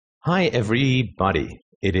Hi, everybody.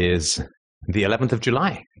 It is the 11th of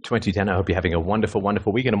July, 2010. I hope you're having a wonderful,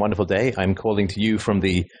 wonderful week and a wonderful day. I'm calling to you from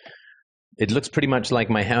it looks pretty much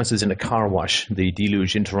like my house is in a car wash. The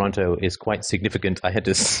deluge in Toronto is quite significant. I had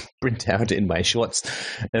to sprint out in my shorts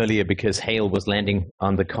earlier because hail was landing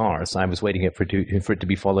on the cars. I was waiting for it to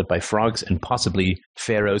be followed by frogs and possibly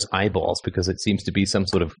Pharaoh's eyeballs because it seems to be some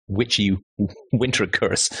sort of witchy winter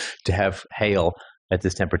curse to have hail at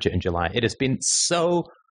this temperature in July. It has been so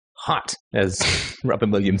hot, as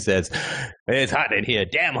Robin Williams says. It's hot in here,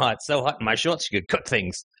 damn hot, so hot in my shorts you could cook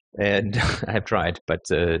things. And I've tried, but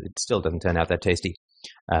it still doesn't turn out that tasty.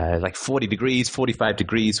 Like 40 degrees, 45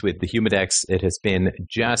 degrees with the Humidex. It has been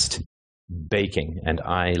just baking, and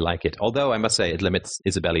I like it. Although I must say it limits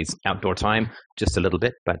Isabelle's outdoor time just a little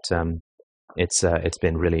bit, but it's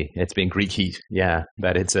been Greek heat, yeah.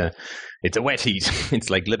 But it's a wet heat.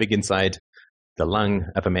 It's like living inside the lung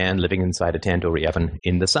of a man living inside a tandoori oven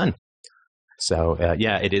in the sun. So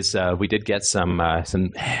it is. We did get some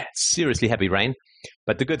seriously heavy rain,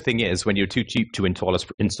 but the good thing is when you're too cheap to install a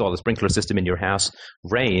sprinkler system in your house,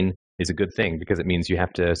 rain is a good thing because it means you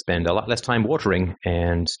have to spend a lot less time watering.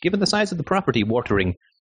 And given the size of the property, watering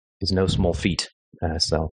is no small feat.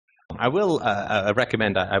 So I will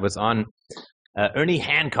recommend. I was on Ernie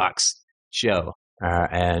Hancock's show,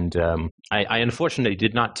 and I unfortunately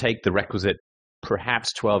did not take the requisite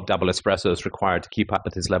perhaps 12 double espressos required to keep up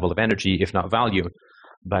with his level of energy, if not volume.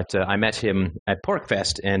 But I met him at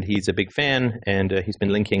PorcFest, and he's a big fan, and he's been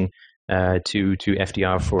linking to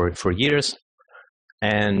FDR for years.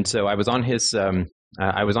 And so I was on his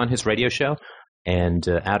radio show, and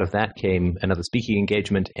out of that came another speaking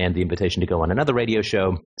engagement and the invitation to go on another radio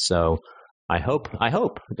show. So I hope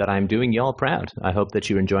that I'm doing y'all proud. I hope that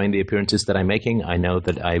you're enjoying the appearances that I'm making. I know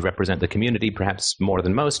that I represent the community perhaps more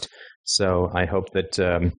than most, so I hope that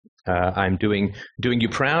I'm doing you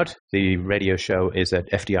proud. The radio show is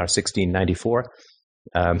at FDR 1694,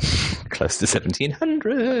 close to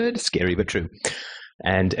 1700. Scary but true.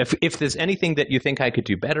 And if there's anything that you think I could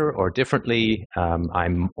do better or differently,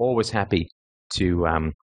 I'm always happy to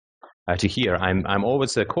hear. I'm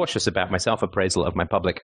always cautious about my self-appraisal of my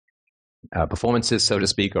public performances, so to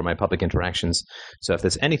speak, or my public interactions. So if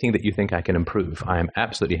there's anything that you think I can improve, I am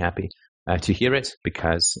absolutely happy to hear it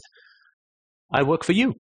because I work for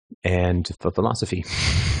you and for philosophy.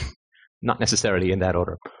 Not necessarily in that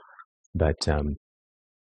order, but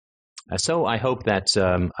so I hope that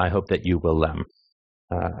you will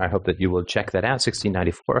check that out,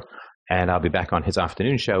 1694, and I'll be back on his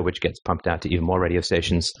afternoon show, which gets pumped out to even more radio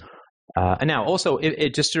stations. And now, also,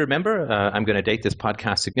 just to remember, I'm going to date this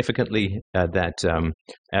podcast significantly. That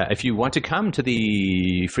if you want to come to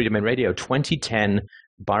the Freedom in Radio 2010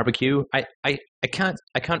 barbecue, I can't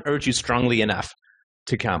urge you strongly enough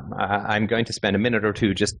to come. I'm going to spend a minute or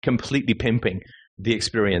two just completely pimping the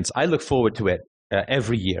experience. I look forward to it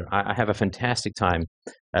every year. I have a fantastic time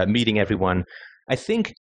meeting everyone. I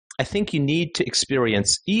think you need to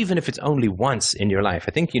experience, even if it's only once in your life.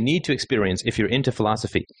 I think you need to experience, if you're into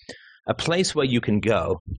philosophy, a place where you can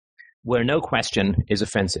go, where no question is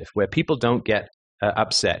offensive, where people don't get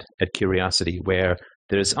upset at curiosity, where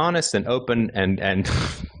there's honest and open and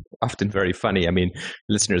often very funny. I mean,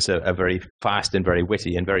 listeners are very fast and very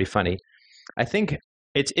witty and very funny. I think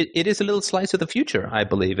it is a little slice of the future, I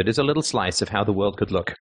believe. It is a little slice of how the world could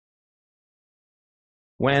look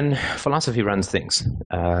when philosophy runs things,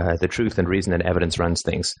 the truth and reason and evidence runs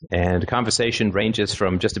things. And conversation ranges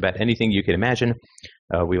from just about anything you can imagine.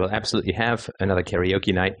 We will absolutely have another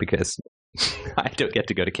karaoke night because I don't get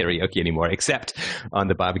to go to karaoke anymore except on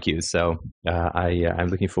the barbecues. So I'm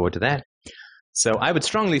looking forward to that. So I would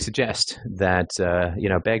strongly suggest that,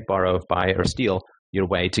 beg, borrow, buy, or steal your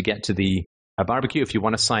way to get to the barbecue. If you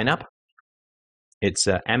want to sign up, it's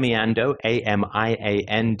Amiando,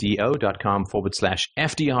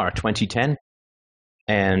 AMIANDO.com/FDR 2010.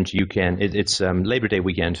 And you can, it's Labor Day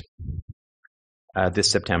weekend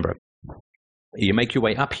this September. You make your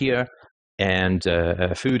way up here, and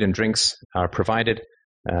food and drinks are provided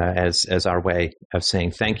as our way of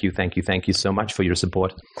saying thank you so much for your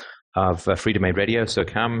support of Freedom Made Radio. So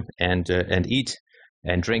come and eat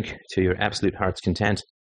and drink to your absolute heart's content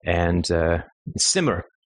and simmer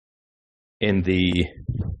in the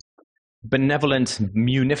benevolent,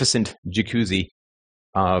 munificent jacuzzi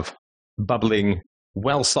of bubbling,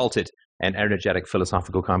 well-salted, and energetic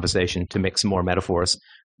philosophical conversation to mix more metaphors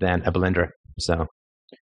than a blender. So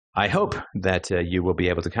I hope that you will be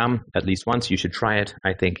able to come at least once. You should try it.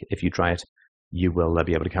 I think if you try it, you will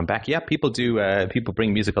be able to come back. Yeah, people do. People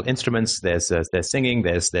bring musical instruments. There's singing.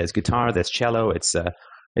 There's guitar. There's cello. It's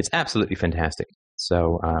absolutely fantastic.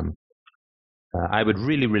 So I would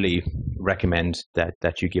really, really recommend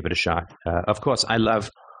that you give it a shot. Of course, I love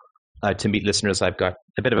to meet listeners. I've got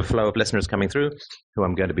a bit of a flow of listeners coming through who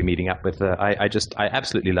I'm going to be meeting up with. I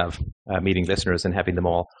absolutely love meeting listeners and having them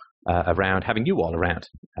all around, having you all around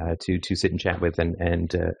to sit and chat with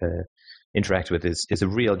and interact with is a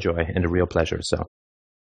real joy and a real pleasure. So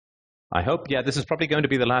I hope, this is probably going to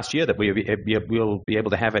be the last year that we'll be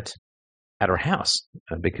able to have it at our house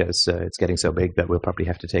because it's getting so big that we'll probably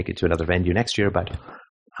have to take it to another venue next year. But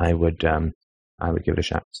I would give it a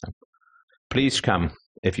shot. So please come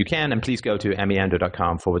if you can, and please go to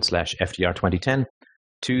amiando.com/FDR2010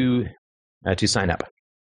 to sign up,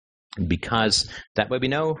 because that way we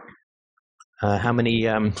know how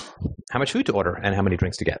much food to order and how many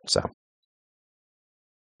drinks to get. So,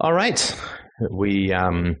 all right, we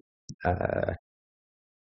have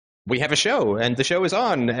a show, and the show is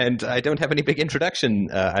on, and I don't have any big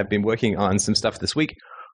introduction. I've been working on some stuff this week.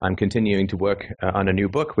 I'm continuing to work on a new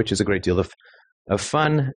book, which is a great deal of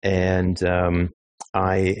fun, and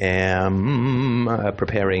I am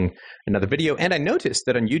preparing another video. And I noticed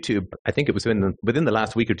that on YouTube, I think it was within the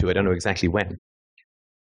last week or two, I don't know exactly when,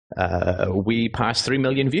 we passed 3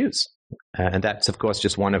 million views. And that's, of course,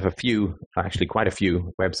 just one of a few, actually quite a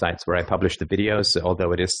few websites where I publish the videos,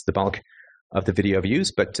 although it is the bulk of the video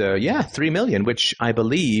views. But 3 million, which I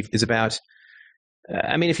believe is about,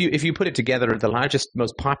 if you put it together, the largest,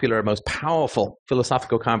 most popular, most powerful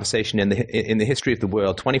philosophical conversation in the history of the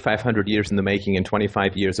world, 2,500 years in the making and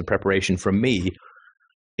 25 years of preparation from me,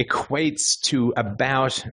 equates to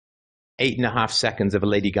about 8.5 seconds of a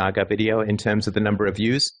Lady Gaga video in terms of the number of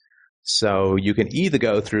views. So you can either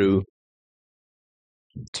go through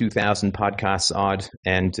 2,000 podcasts odd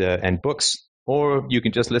and books, or you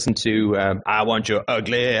can just listen to I want your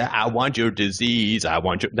ugly, I want your disease, I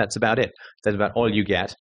want your... That's about it. That's about all you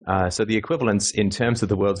get. So the equivalence in terms of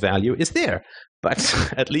the world's value is there.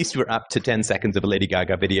 But at least we're up to 10 seconds of a Lady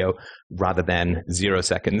Gaga video rather than 0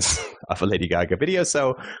 seconds of a Lady Gaga video.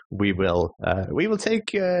 So we will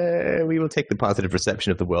take the positive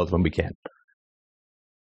reception of the world when we can.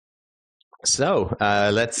 So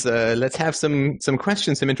let's have some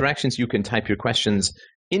questions, some interactions. You can type your questions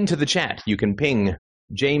into the chat. You can ping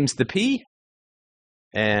James the P,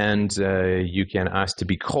 and you can ask to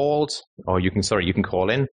be called, or you can call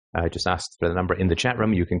in. Just ask for the number in the chat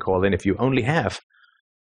room. You can call in if you only have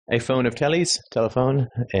a phone of telephone,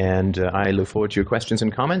 and I look forward to your questions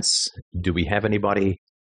and comments. Do we have anybody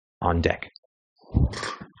on deck?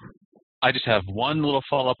 I just have one little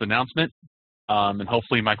follow-up announcement. And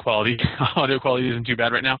hopefully my audio quality isn't too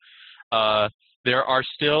bad right now. There are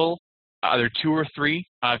still either 2 or 3,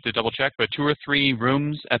 I have to double check, but 2 or 3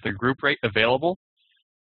 rooms at the group rate available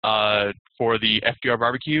for the FDR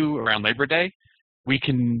barbecue around Labor Day. We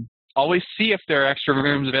can always see if there are extra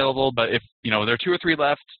rooms available, but if there are 2 or 3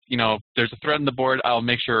 left, there's a thread on the board. I'll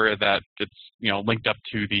make sure that it's linked up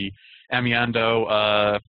to the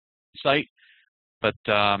Amiando site. But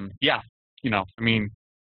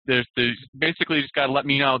there's basically just got to let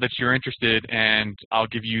me know that you're interested, and I'll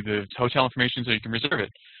give you the hotel information so you can reserve it.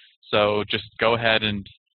 So just go ahead and,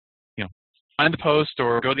 find the post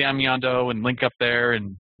or go to the Amiando and link up there,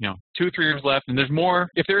 and, 2 or 3 rooms left. And there's more.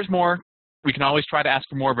 If there's more, we can always try to ask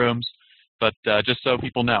for more rooms, but just so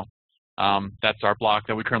people know, that's our block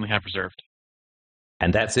that we currently have reserved.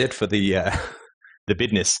 And that's it for the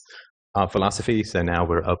business of philosophy. So now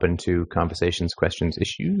we're open to conversations, questions,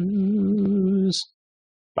 issues,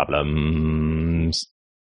 problems.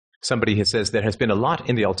 Somebody here says there has been a lot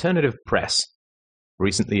in the alternative press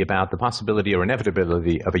recently about the possibility or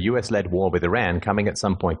inevitability of a US-led war with Iran coming at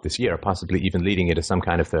some point this year, possibly even leading into some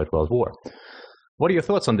kind of Third World War. What are your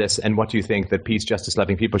thoughts on this, and what do you think that peace,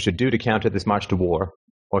 justice-loving people should do to counter this march to war,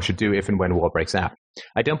 or should do if and when war breaks out?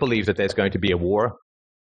 I don't believe that there's going to be a war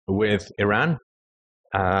with Iran.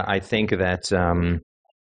 I think that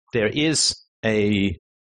there is a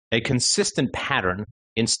consistent pattern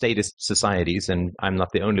in statist societies, and I'm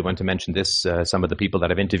not the only one to mention this. Some of the people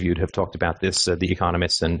that I've interviewed have talked about this, the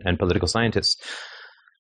economists and political scientists.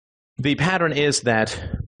 The pattern is that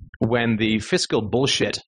when the fiscal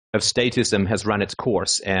bullshit of statism has run its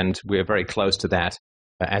course, and we're very close to that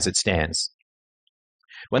as it stands,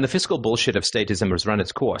 when the fiscal bullshit of statism has run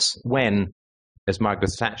its course, when, as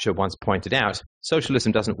Margaret Thatcher once pointed out,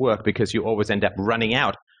 socialism doesn't work because you always end up running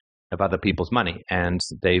out of other people's money, and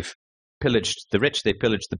they've pillaged the rich, they've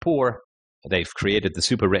pillaged the poor, they've created the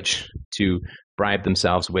super rich to bribe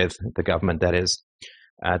themselves with, the government that is.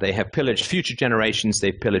 They have pillaged future generations,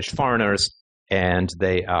 they've pillaged foreigners, and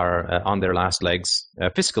they are on their last legs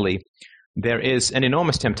fiscally. There is an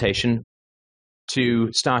enormous temptation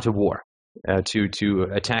to start a war. to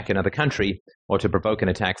attack another country or to provoke an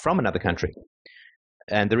attack from another country.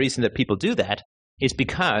 And the reason that people do that is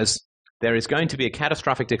because there is going to be a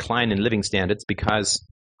catastrophic decline in living standards because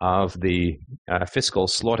of the fiscal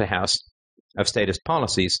slaughterhouse of statist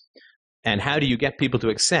policies. And how do you get people to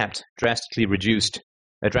accept a drastically reduced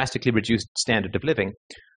standard of living?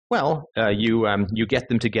 Well, you get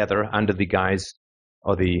them together under the guise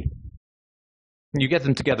of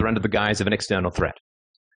an external threat,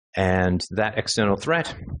 and that external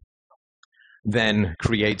threat then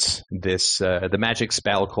creates this the magic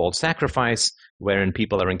spell called sacrifice, wherein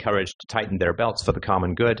people are encouraged to tighten their belts for the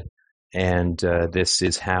common good, and this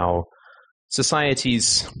is how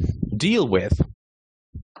societies deal with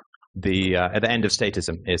the end of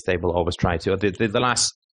statism. Is they will always try to the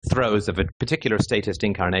last throes of a particular statist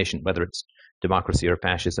incarnation, whether it's democracy or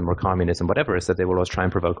fascism or communism, whatever, is that they will always try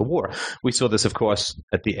and provoke a war. We saw this, of course,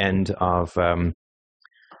 at the end of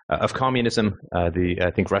communism. I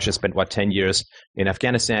think Russia spent 10 years in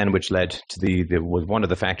Afghanistan, which led to was one of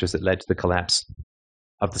the factors that led to the collapse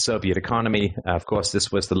of the Soviet economy. Of course,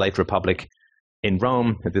 this was the late Republic in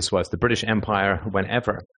Rome. This was the British Empire.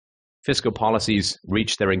 Whenever fiscal policies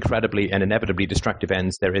reach their incredibly and inevitably destructive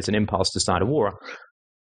ends, there is an impulse to start a war.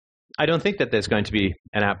 I don't think that there's going to be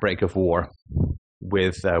an outbreak of war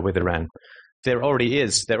with Iran. There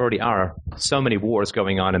already are so many wars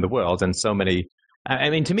going on in the world, and so many. I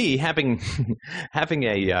mean, to me, having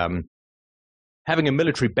a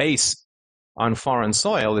military base on foreign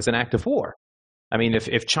soil is an act of war. I mean,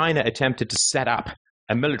 if China attempted to set up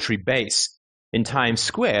a military base in Times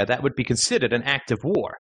Square, that would be considered an act of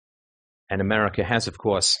war. And America has, of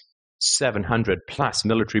course, 700 plus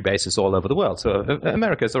military bases all over the world. So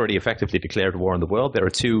America has already effectively declared war on the world. There are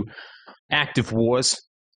 2 active wars.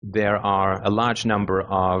 There are a large number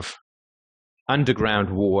of underground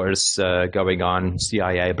wars going on,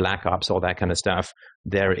 CIA, Black Ops, all that kind of stuff.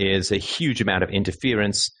 There is a huge amount of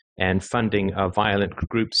interference and funding of violent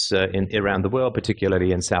groups around the world,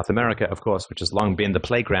 particularly in South America, of course, which has long been the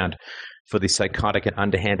playground for the psychotic and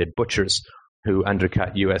underhanded butchers who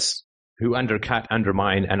undercut,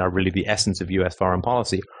 undermine, and are really the essence of U.S. foreign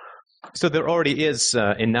policy. So there already is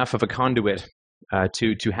enough of a conduit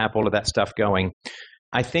to have all of that stuff going.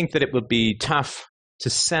 I think that it would be tough to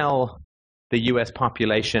sell the U.S.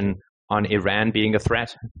 population on Iran being a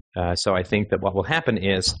threat. So I think that what will happen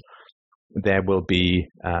is there will be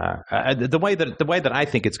the way that I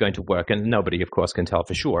think it's going to work, and nobody, of course, can tell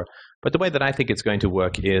for sure. But the way that I think it's going to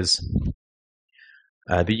work is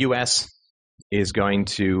the U.S. is going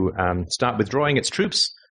to start withdrawing its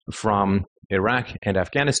troops from Iraq and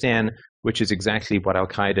Afghanistan, which is exactly what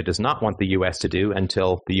Al-Qaeda does not want the U.S. to do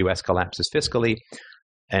until the U.S. collapses fiscally.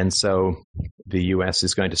 And so the U.S.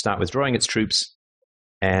 is going to start withdrawing its troops,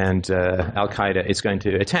 and Al-Qaeda is going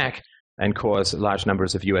to attack and cause large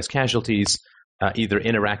numbers of U.S. casualties, either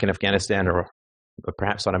in Iraq and Afghanistan or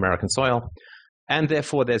perhaps on American soil. And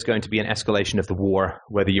therefore, there's going to be an escalation of the war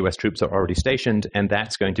where the U.S. troops are already stationed, and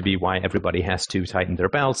that's going to be why everybody has to tighten their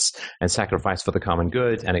belts and sacrifice for the common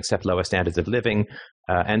good and accept lower standards of living,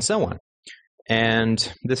 and so on.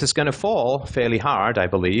 And this is going to fall fairly hard, I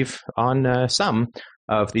believe, on some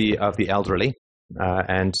of the elderly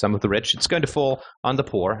and some of the rich. It's going to fall on the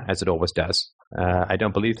poor, as it always does. I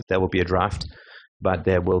don't believe that there will be a draft, but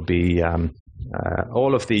there will be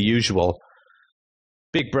all of the usual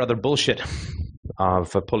big brother bullshit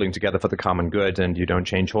of pulling together for the common good, and you don't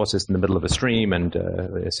change horses in the middle of a stream, and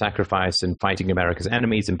sacrifice and fighting America's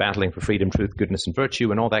enemies and battling for freedom, truth, goodness, and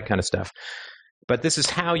virtue, and all that kind of stuff. But this is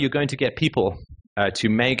how you're going to get people to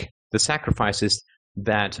make the sacrifices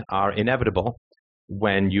that are inevitable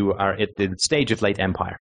when you are at the stage of late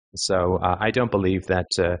empire. So I don't believe that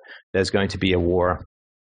there's going to be a war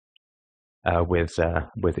with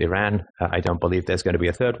Iran. I don't believe there's going to be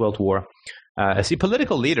a third world war. See,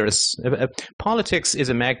 political leaders, politics is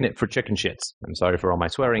a magnet for chicken shits. I'm sorry for all my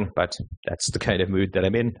swearing, but that's the kind of mood that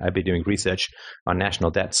I'm in. I've been doing research on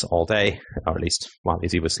national debts all day, or at least while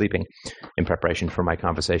Izzy was sleeping, in preparation for my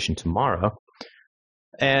conversation tomorrow.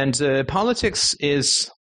 And politics is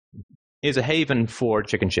a haven for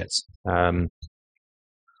chicken shits.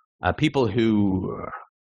 People who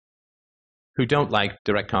don't like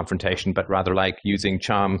direct confrontation, but rather like using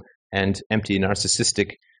charm and empty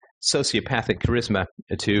narcissistic sociopathic charisma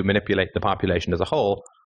to manipulate the population as a whole,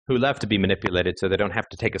 who love to be manipulated so they don't have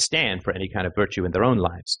to take a stand for any kind of virtue in their own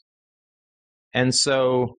lives. And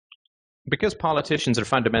so, because politicians are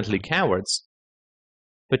fundamentally cowards,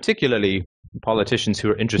 particularly politicians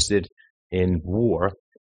who are interested in war,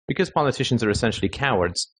 because politicians are essentially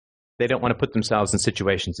cowards, they don't want to put themselves in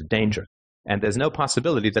situations of danger. And there's no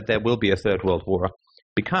possibility that there will be a third world war,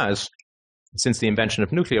 because since the invention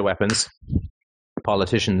of nuclear weapons,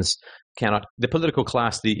 politicians cannot, the political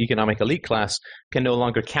class, the economic elite class, can no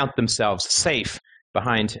longer count themselves safe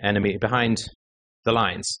behind the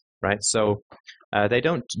lines, right? So they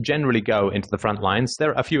don't generally go into the front lines.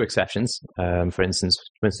 There are a few exceptions, for instance,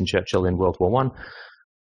 Winston Churchill in World War I.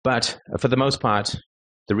 But for the most part,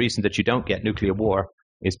 the reason that you don't get nuclear war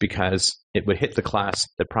is because it would hit the class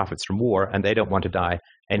that profits from war, and they don't want to die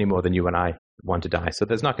any more than you and I want to die. So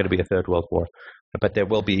there's not going to be a third world war, but there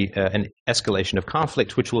will be an escalation of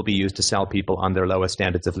conflict, which will be used to sell people on their lower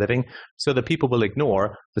standards of living, so that people will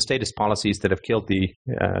ignore the status policies that have killed the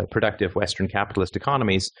productive Western capitalist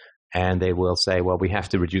economies, and they will say, well, we have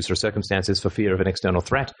to reduce our circumstances for fear of an external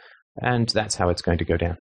threat, and that's how it's going to go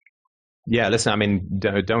down. Yeah, listen, I mean,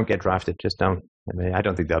 don't get drafted. Just don't. I mean, I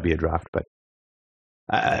don't think there'll be a draft, but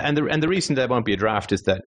and the reason there won't be a draft is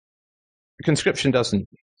that conscription doesn't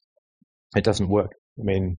work. I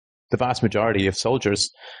mean, the vast majority of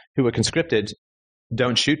soldiers who are conscripted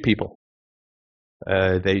don't shoot people.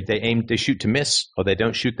 They shoot to miss, or they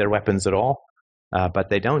don't shoot their weapons at all. But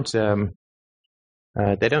they don't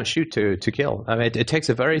shoot to kill. I mean, it takes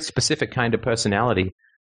a very specific kind of personality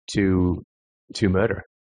to murder,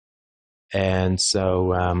 and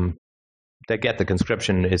so they get the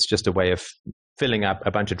conscription. It's just a way of filling up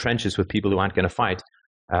a bunch of trenches with people who aren't going to fight,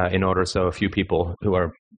 in order so a few people who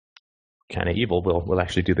are kind of evil will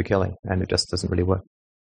actually do the killing, and it just doesn't really work.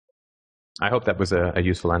 I hope that was a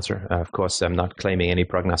useful answer. Of course, I'm not claiming any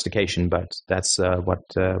prognostication, but that's what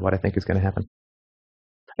I think is going to happen.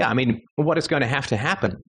 Yeah, I mean, what is going to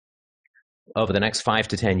happen over the next 5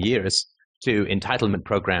 to 10 years to entitlement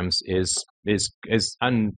programs is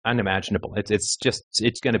unimaginable. It's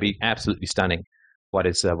going to be absolutely stunning what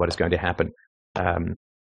is going to happen.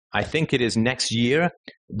 I think it is next year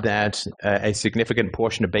that a significant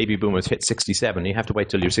portion of baby boomers hit 67. You have to wait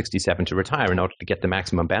till you're 67 to retire in order to get the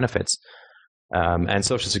maximum benefits. And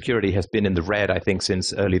Social Security has been in the red, I think,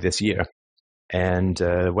 since early this year. And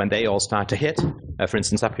when they all start to hit, for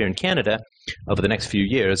instance, up here in Canada, over the next few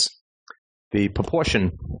years, the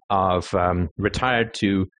proportion of retired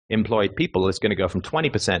to employed people is going to go from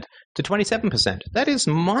 20% to 27%. That is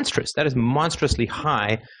monstrous. That is monstrously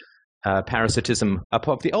high parasitism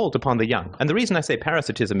of the old upon the young. And the reason I say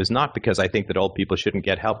parasitism is not because I think that old people shouldn't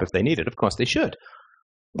get help if they need it. Of course they should.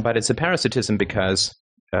 But it's a parasitism because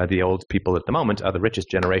the old people at the moment are the richest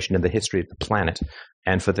generation in the history of the planet.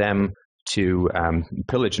 And for them to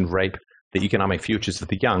pillage and rape the economic futures of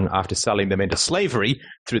the young after selling them into slavery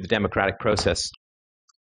through the democratic process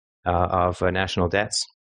of national debts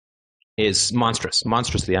is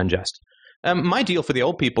monstrously unjust. My deal for the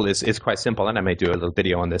old people is quite simple, and I may do a little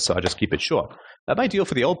video on this, so I'll just keep it short. My deal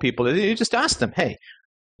for the old people is you just ask them, hey,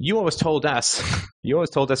 you always told us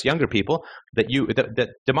younger people that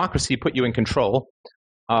democracy put you in control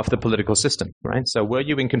of the political system, right? So were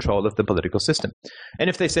you in control of the political system? And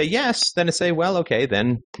if they say yes, then I say, well, okay,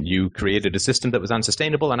 then you created a system that was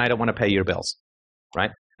unsustainable, and I don't want to pay your bills,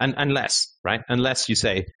 right? Unless you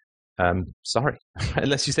say, sorry.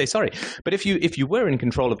 Unless you say sorry. But if you were in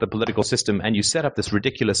control of the political system and you set up this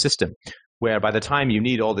ridiculous system where by the time you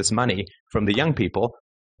need all this money from the young people,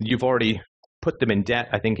 you've already put them in debt,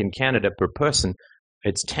 I think in Canada per person,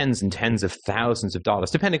 it's tens and tens of thousands of dollars,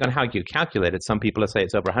 depending on how you calculate it. Some people say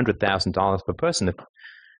it's over $100,000 per person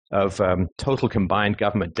of total combined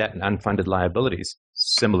government debt and unfunded liabilities,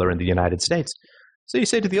 similar in the United States. So you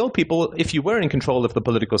say to the old people, if you were in control of the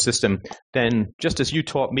political system, then just as you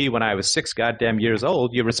taught me when I was 6 goddamn years old,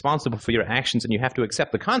 you're responsible for your actions and you have to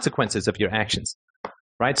accept the consequences of your actions,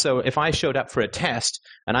 right? So if I showed up for a test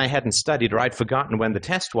and I hadn't studied or I'd forgotten when the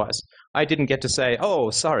test was, I didn't get to say, oh,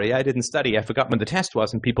 sorry, I didn't study. I forgot when the test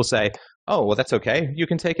was. And people say, oh, well, that's okay. You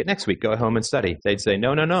can take it next week. Go home and study. They'd say,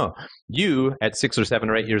 no. You, at 6 or 7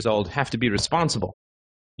 or 8 years old, have to be responsible.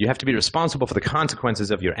 You have to be responsible for the consequences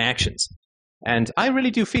of your actions. And I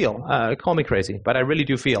really do feel, call me crazy, but I really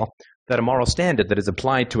do feel that a moral standard that is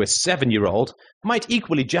applied to a 7-year-old might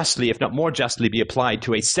equally justly, if not more justly, be applied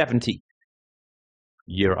to a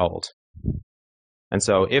 70-year-old. And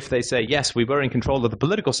so if they say, yes, we were in control of the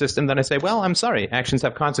political system, then I say, well, I'm sorry, actions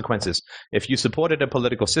have consequences. If you supported a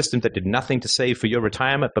political system that did nothing to save for your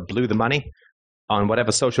retirement but blew the money on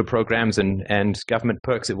whatever social programs and government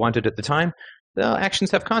perks it wanted at the time, the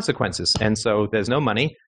actions have consequences. And so there's no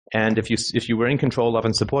money. And if you were in control of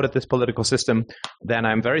and supported this political system, then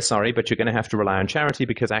I'm very sorry, but you're going to have to rely on charity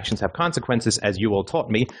because actions have consequences, as you all taught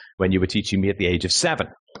me when you were teaching me at the age of 7.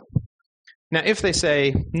 Now, if they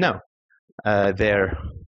say, no,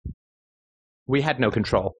 we had no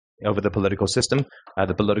control over the political system.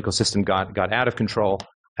 The political system got out of control,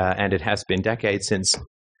 and it has been decades since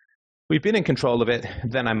we've been in control of it,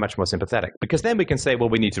 then I'm much more sympathetic. Because then we can say, well,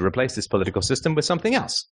 we need to replace this political system with something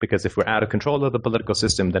else. Because if we're out of control of the political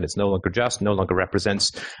system, then it's no longer just, no longer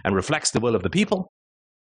represents and reflects the will of the people.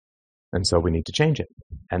 And so we need to change it.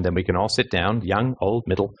 And then we can all sit down, young, old,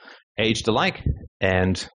 middle, aged alike,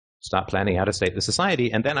 and start planning how to save the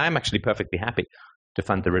society. And then I'm actually perfectly happy to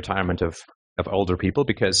fund the retirement of older people,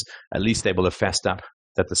 because at least they will have fessed up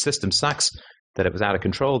that the system sucks, that it was out of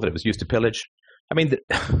control, that it was used to pillage. I mean,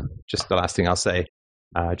 just the last thing I'll say,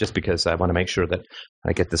 just because I want to make sure that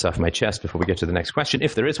I get this off my chest before we get to the next question,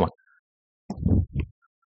 if there is one,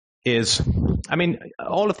 is, I mean,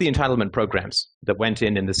 all of the entitlement programs that went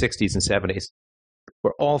in the 60s and 70s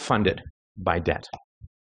were all funded by debt.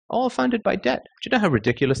 All funded by debt. Do you know how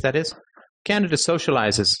ridiculous that is? Canada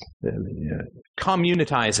socializes,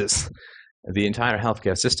 communitizes the entire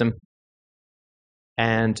healthcare system,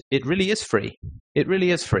 and it really is free. It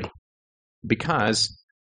really is free, because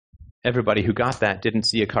everybody who got that didn't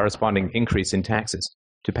see a corresponding increase in taxes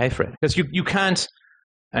to pay for it. Because you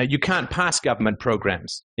can't pass government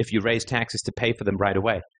programs if you raise taxes to pay for them right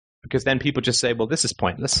away, because then people just say, well, this is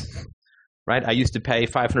pointless, right? I used to pay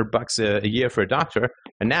 $500 a year for a doctor,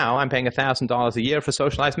 and now I'm paying $1,000 a year for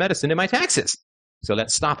socialized medicine in my taxes. So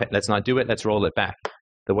let's stop it. Let's not do it. Let's roll it back.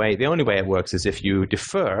 The only way it works is if you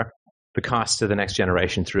defer the costs to the next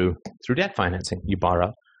generation through debt financing. You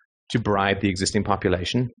borrow to bribe the existing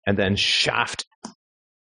population and then shaft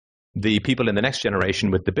the people in the next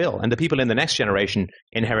generation with the bill. And the people in the next generation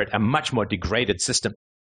inherit a much more degraded system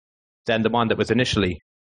than the one that was initially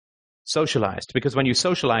socialized. Because when you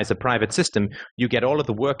socialize a private system, you get all of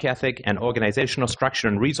the work ethic and organizational structure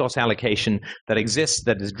and resource allocation that exists,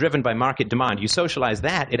 that is driven by market demand. You socialize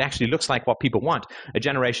that, it actually looks like what people want. A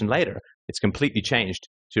generation later, it's completely changed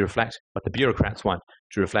to reflect what the bureaucrats want,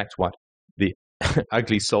 to reflect what the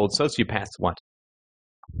ugly-souled sociopaths want.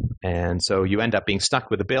 And so you end up being stuck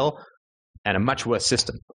with a bill and a much worse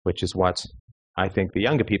system, which is what I think the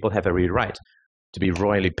younger people have every right to be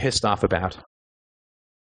royally pissed off about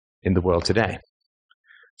in the world today.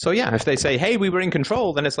 So yeah, if they say, hey, we were in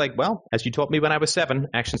control, then it's like, well, as you taught me when I was 7,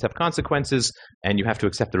 actions have consequences, and you have to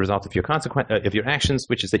accept the result of your actions,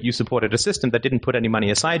 which is that you supported a system that didn't put any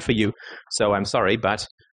money aside for you. So I'm sorry, but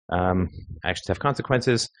actions have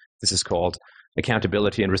consequences. This is called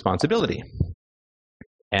accountability and responsibility.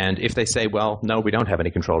 And if they say, well, no, we don't have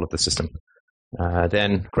any control of the system,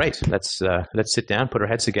 then great. Let's sit down, put our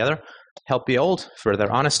heads together, help the old for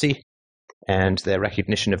their honesty and their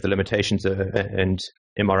recognition of the limitations and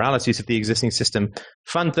immoralities of the existing system,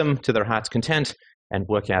 fund them to their heart's content, and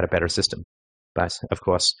work out a better system. But, of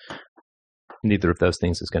course, neither of those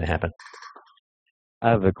things is going to happen. I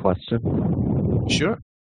have a question. Sure.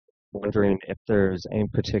 Wondering if there's any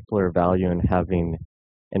particular value in having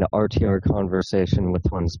an RTR conversation with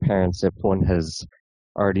one's parents if one has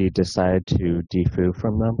already decided to defoo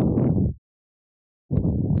from them?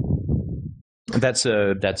 That's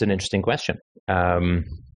an interesting question.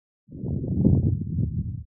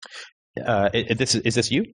 Is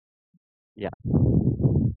this you? Yeah.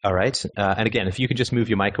 All right. And again, if you could just move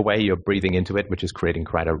your mic away, you're breathing into it, which is creating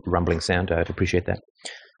quite a rumbling sound. I'd appreciate that.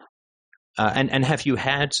 And have you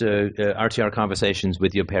had RTR conversations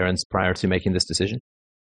with your parents prior to making this decision?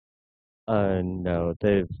 No.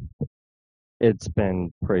 It's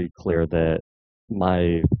been pretty clear that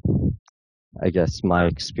my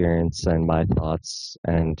experience and my thoughts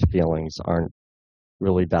and feelings aren't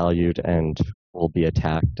really valued and will be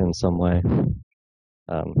attacked in some way.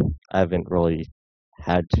 I haven't really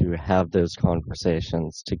had to have those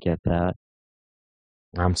conversations to get that.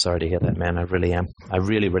 I'm sorry to hear that, man. I really am. I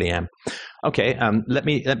really, really am. Okay, let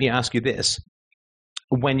me ask you this.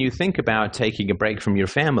 When you think about taking a break from your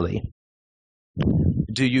family,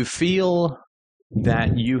 do you feel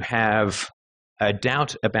that you have a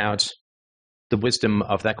doubt about the wisdom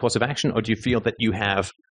of that course of action, or do you feel that you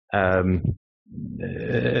have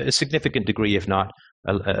a significant degree, if not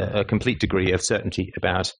a complete degree of certainty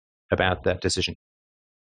about that decision?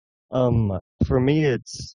 For me,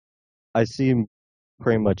 I see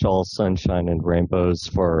pretty much all sunshine and rainbows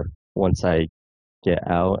for once I get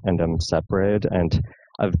out and I'm separated, and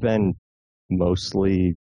I've been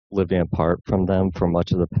mostly living apart from them for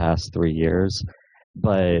much of the past 3 years,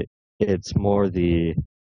 but it's more the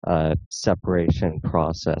separation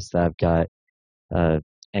process that I've got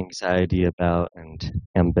anxiety about and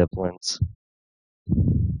ambivalence.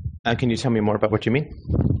 Can you tell me more about what you mean?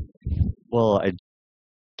 Well, I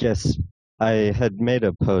guess I had made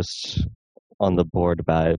a post on the board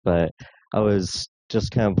about it, but I was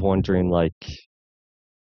just kind of wondering,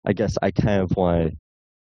 I guess I kind of want to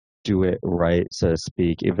do it right, so to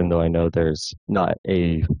speak, even though I know there's not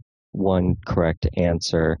a one correct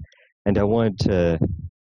answer. And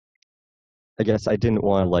I guess I didn't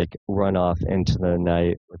want to like run off into the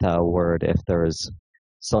night without a word if there was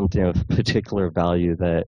something of particular value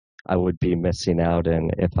that I would be missing out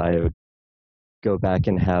in if I would go back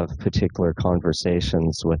and have particular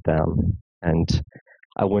conversations with them. And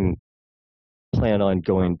I wouldn't plan on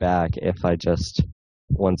going back if I just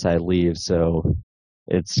once I leave. So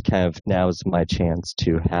it's kind of now's my chance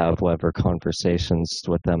to have whatever conversations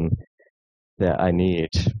with them that I need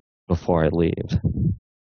before I leave.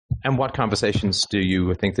 And what conversations do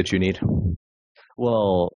you think that you need?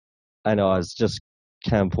 Well, I know I was just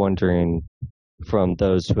kind of wondering from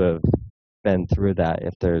those who have been through that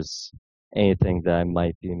if there's anything that I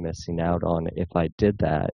might be missing out on if I did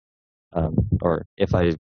that, or if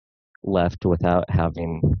I left without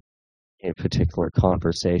having a particular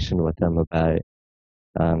conversation with them about it.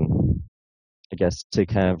 I guess to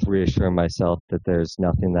kind of reassure myself that there's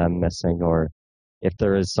nothing that I'm missing, or if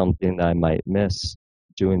there is something that I might miss,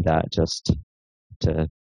 doing that just to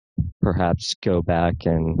perhaps go back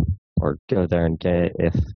or go there and get it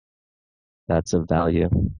if that's of value.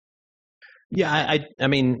 Yeah, I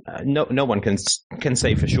mean, no one can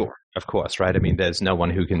say for sure, of course, right? I mean, there's no one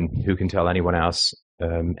who can tell anyone else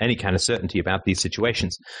any kind of certainty about these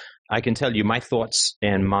situations. I can tell you my thoughts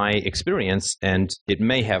and my experience, and it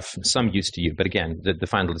may have some use to you. But again, the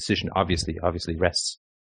final decision obviously rests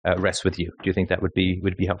with you. Do you think that would be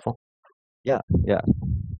helpful? Yeah.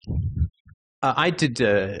 I did.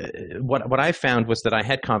 What I found was that I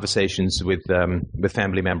had conversations with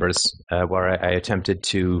family members where I attempted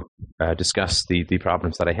to discuss the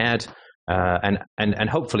problems that I had, and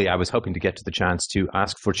hopefully I was hoping to get to the chance to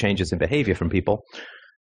ask for changes in behavior from people,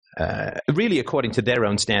 really according to their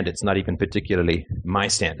own standards, not even particularly my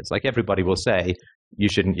standards. Like everybody will say, you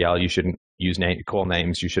shouldn't yell, you shouldn't call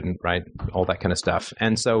names, you shouldn't, right, all that kind of stuff.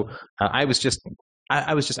 And so I was just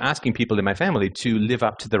asking people in my family to live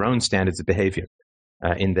up to their own standards of behavior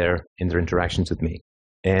in their interactions with me,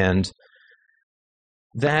 and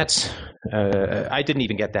that I didn't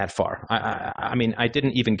even get that far. I mean, I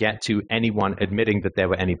didn't even get to anyone admitting that there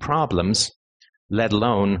were any problems, let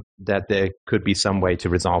alone that there could be some way to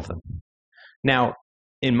resolve them. Now,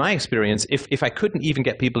 in my experience, if I couldn't even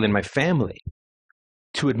get people in my family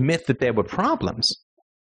to admit that there were problems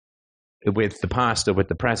with the past or with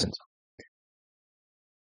the present,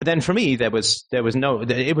 then for me, there was no,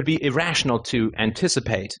 it would be irrational to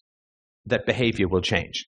anticipate that behavior will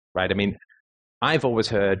change, right? I mean, I've always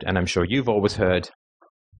heard, and I'm sure you've always heard,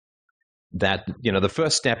 that, the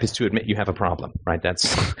first step is to admit you have a problem, right?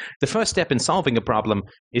 That's the first step in solving a problem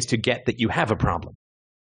is to get that you have a problem.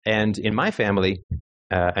 And in my family,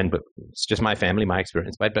 but it's just my family, my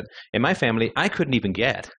experience, right? But in my family, I couldn't even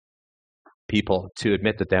get people to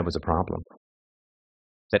admit that there was a problem,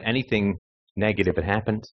 that anything negative had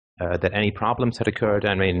happened, that any problems had occurred.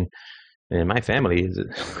 I mean, in my family is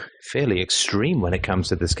fairly extreme when it comes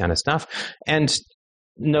to this kind of stuff, and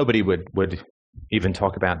nobody would even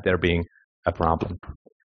talk about there being a problem.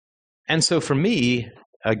 And so for me,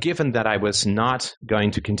 given that I was not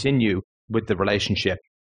going to continue with the relationship,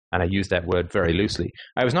 and I use that word very loosely,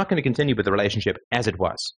 I was not going to continue with the relationship as it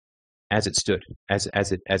was, as it stood, as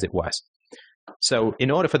it was. So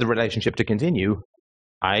in order for the relationship to continue,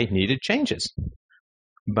 I needed changes.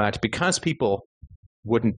 But because people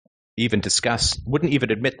wouldn't even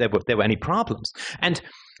admit there were any problems, and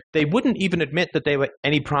they wouldn't even admit that there were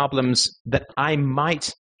any problems that I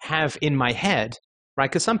might have in my head, right?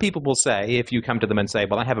 Because some people will say, if you come to them and say,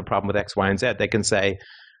 well, I have a problem with X, Y, and Z, they can say,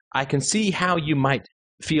 I can see how you might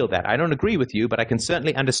feel that. I don't agree with you, but I can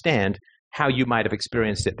certainly understand how you might have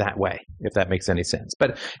experienced it that way, if that makes any sense.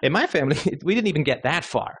 But in my family, we didn't even get that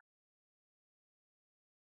far,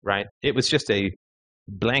 right? It was just a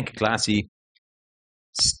blank, glassy,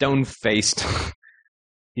 stone-faced,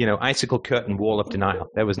 icicle curtain wall of denial.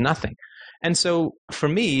 There was nothing. And so for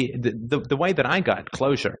me, the way that I got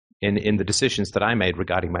closure in the decisions that I made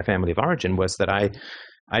regarding my family of origin was that I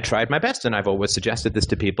tried my best, and I've always suggested this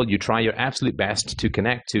to people. You try your absolute best to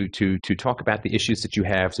connect, to talk about the issues that you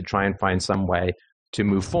have, to try and find some way to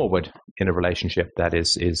move forward in a relationship that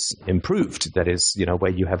is improved, that is,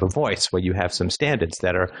 where you have a voice, where you have some standards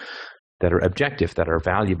that are objective, that are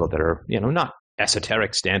valuable, that are, not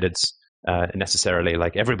esoteric standards necessarily,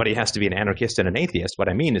 like everybody has to be an anarchist and an atheist. What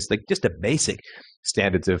I mean is like just the basic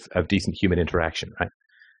standards of decent human interaction, right?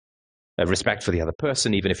 Respect for the other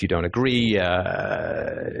person, even if you don't agree,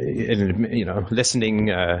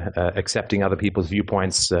 listening, accepting other people's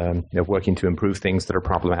viewpoints, working to improve things that are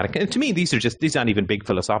problematic. And to me, these aren't even big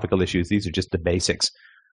philosophical issues. These are just the basics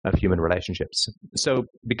of human relationships. So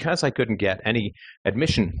because I couldn't get any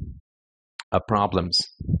admission of problems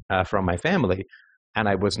from my family, and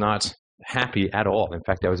I was not happy at all. In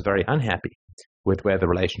fact, I was very unhappy with where the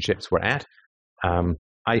relationships were at.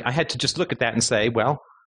 I had to just look at that and say, well,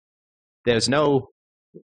 there's no,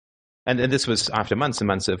 and this was after months and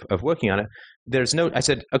months of working on it. I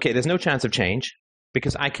said, okay, there's no chance of change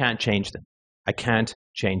because I can't change them. I can't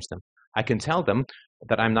change them. I can tell them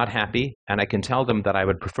that I'm not happy, and I can tell them that I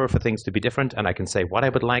would prefer for things to be different, and I can say what I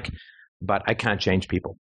would like, but I can't change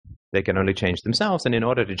people. They can only change themselves, and in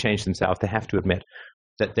order to change themselves, they have to admit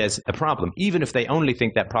that there's a problem, even if they only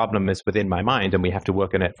think that problem is within my mind, and we have to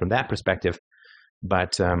work on it from that perspective.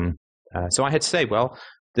 But so I had to say, well,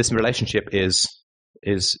 this relationship is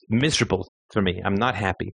miserable for me. I'm not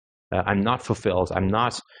happy. I'm not fulfilled. I'm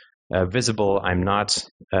not visible. I'm not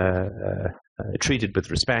treated with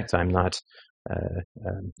respect. I'm not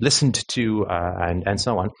listened to, and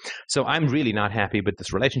so on. So I'm really not happy with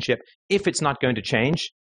this relationship. If it's not going to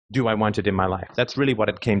change, do I want it in my life? That's really what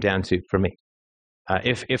it came down to for me.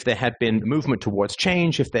 If there had been movement towards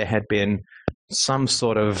change, if there had been some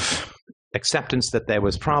sort of acceptance that there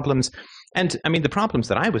was problems, and I mean the problems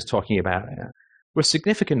that I was talking about were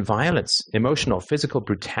significant violence, emotional, physical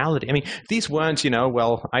brutality. I mean, these weren't,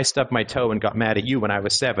 well, I stubbed my toe and got mad at you when I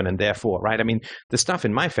was 7 and therefore, right? I mean, the stuff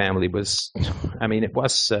in my family was, it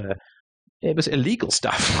was illegal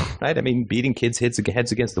stuff, right? I mean, beating kids' heads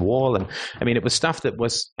against the wall. And I mean, it was stuff that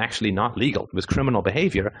was actually not legal. It was criminal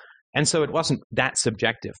behavior. And so it wasn't that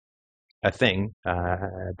subjective a thing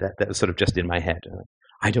that was sort of just in my head.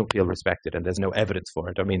 I don't feel respected, and there's no evidence for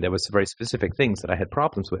it. I mean, there was very specific things that I had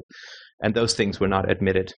problems with, and those things were not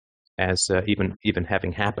admitted as even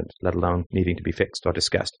having happened, let alone needing to be fixed or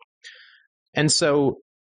discussed. And so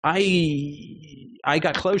I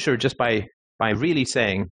got closure just by really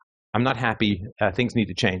saying, I'm not happy. Things need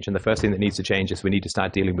to change. And the first thing that needs to change is we need to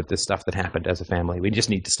start dealing with this stuff that happened as a family. We just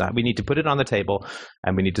need to start. We need to put it on the table,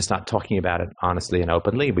 and we need to start talking about it honestly and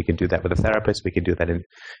openly. We can do that with a therapist. We can do that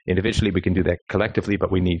individually. We can do that collectively,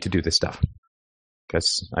 but we need to do this stuff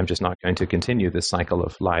because I'm just not going to continue this cycle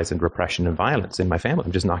of lies and repression and violence in my family.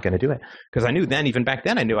 I'm just not going to do it because I knew then, even back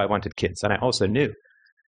then, I knew I wanted kids. And I also knew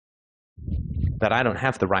that I don't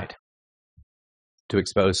have the right to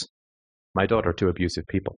expose my daughter to abusive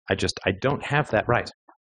people. I don't have that right.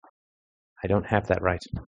 I don't have that right.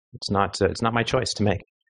 It's not my choice to make.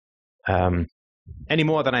 Any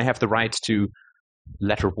more than I have the right to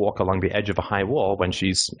let her walk along the edge of a high wall when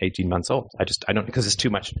she's 18 months old. I don't, because it's too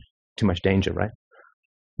much danger, right?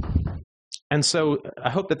 And so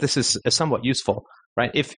I hope that this is somewhat useful,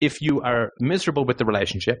 right? If you are miserable with the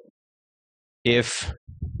relationship, if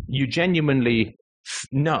you genuinely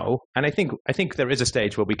know, and I think there is a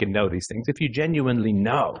stage where we can know these things. If you genuinely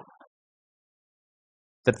know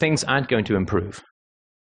that things aren't going to improve,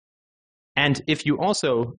 and if you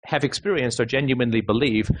also have experienced or genuinely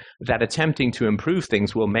believe that attempting to improve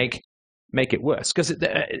things will make it worse, because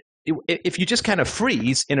if you just kind of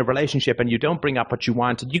freeze in a relationship and you don't bring up what you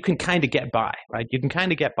want, you can kind of get by, right? You can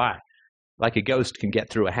kind of get by, like a ghost can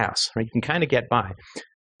get through a house, right? You can kind of get by.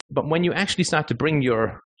 But when you actually start to bring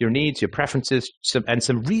your needs, your preferences, and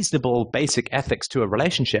some reasonable basic ethics to a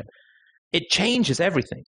relationship, it changes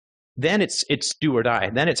everything. Then it's do or die.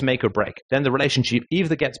 Then it's make or break. Then the relationship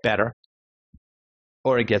either gets better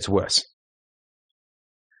or it gets worse.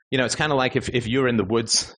 It's kind of like if you're in the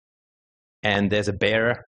woods and there's a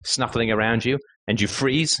bear snuffling around you and you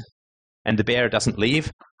freeze and the bear doesn't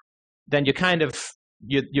leave, then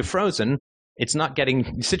you're frozen.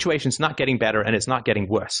 The situation's not getting better and it's not getting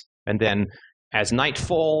worse. And then as night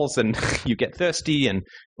falls and you get thirsty and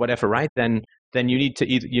whatever, right? Then you need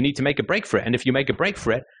to make a break for it. And if you make a break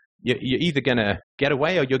for it, you're either going to get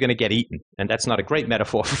away or you're going to get eaten. And that's not a great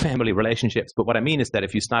metaphor for family relationships. But what I mean is that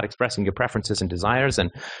if you start expressing your preferences and desires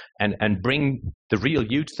and bring the real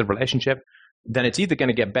you to the relationship, then it's either going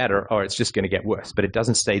to get better or it's just going to get worse. But it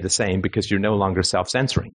doesn't stay the same because you're no longer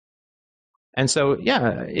self-censoring. And so,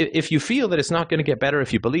 yeah, if you feel that it's not going to get better,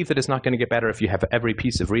 if you believe that it's not going to get better, if you have every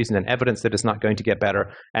piece of reason and evidence that it's not going to get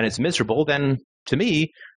better and it's miserable, then to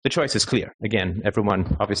me, the choice is clear. Again,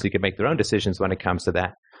 everyone obviously can make their own decisions when it comes to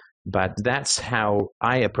that. But that's how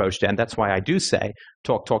I approached it. And that's why I do say,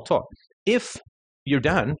 talk. If you're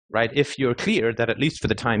done, right, if you're clear that at least for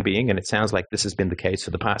the time being, and it sounds like this has been the case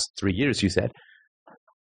for the past 3 years, you said,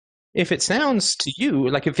 if it sounds to you,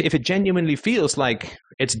 like if it genuinely feels like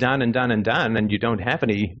it's done and you don't have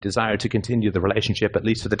any desire to continue the relationship, at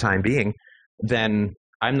least for the time being, then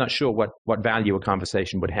I'm not sure what value a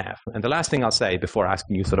conversation would have. And the last thing I'll say before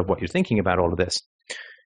asking you sort of what you're thinking about all of this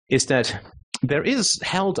is that there is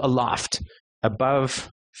held aloft above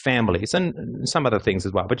families and some other things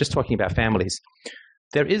as well, but just talking about families,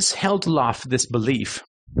 there is held aloft this belief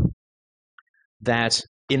that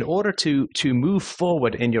in order to move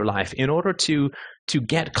forward in your life, in order to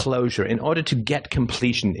get closure, in order to get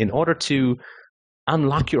completion, in order to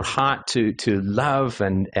unlock your heart to love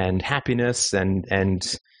and happiness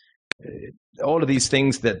and all of these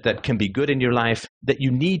things that can be good in your life, that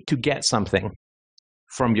you need to get something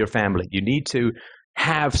from your family. You need to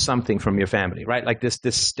have something from your family, right? Like this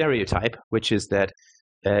stereotype, which is that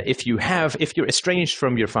if you're estranged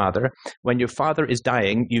from your father, when your father is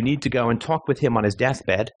dying, you need to go and talk with him on his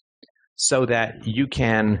deathbed so that you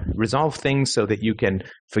can resolve things, so that you can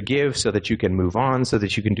forgive, so that you can move on, so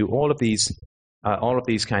that you can do all of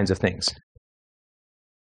these kinds of things.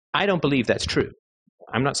 I don't believe that's true.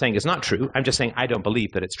 I'm not saying it's not true. I'm just saying I don't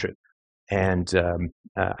believe that it's true. And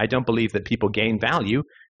I don't believe that people gain value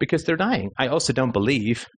because they're dying. I also don't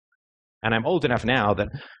believe, and I'm old enough now that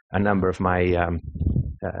a number of my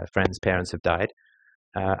friends' parents have died.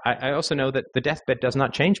 I also know that the deathbed does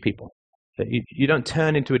not change people. You don't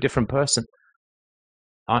turn into a different person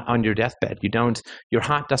on your deathbed. Your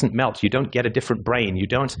heart doesn't melt. You don't get a different brain. You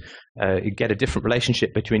don't get a different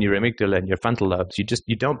relationship between your amygdala and your frontal lobes.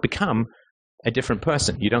 You don't become a different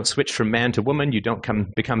person. You don't switch from man to woman. You don't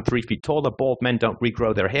become 3 feet taller. Bald men don't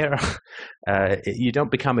regrow their hair. You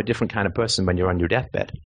don't become a different kind of person when you're on your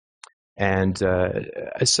deathbed. And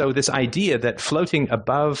so this idea that floating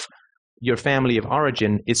above your family of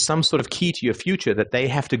origin is some sort of key to your future that they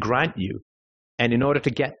have to grant you. And in order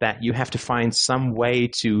to get that, you have to find some way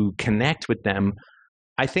to connect with them.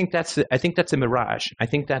 I think that's a mirage. I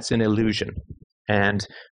think that's an illusion. And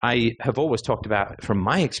I have always talked about, from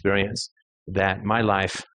my experience, that my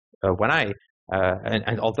life,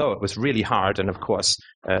 and although it was really hard, and of course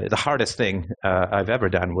the hardest thing I've ever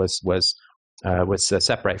done was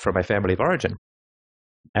separate from my family of origin.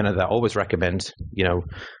 And I always recommend,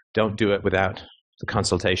 don't do it without the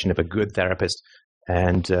consultation of a good therapist.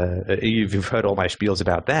 And you've heard all my spiels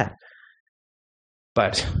about that.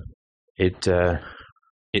 But it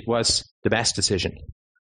was the best decision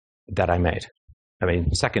that I made. I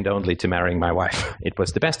mean, second only to marrying my wife. It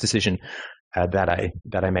was the best decision that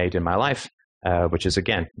I made in my life, which is,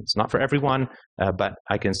 again, it's not for everyone, but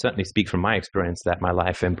I can certainly speak from my experience that my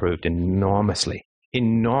life improved enormously.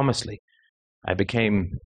 I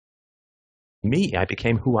became me. I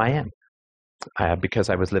became who I am because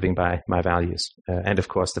I was living by my values. And of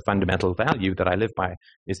course, the fundamental value that I live by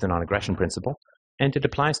is the non-aggression principle. And it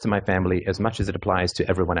applies to my family as much as it applies to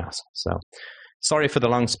everyone else. So sorry for the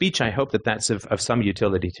long speech. I hope that that's of some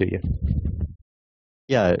utility to you.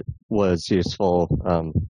 Yeah, it was useful.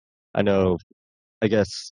 I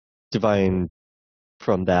guess, divine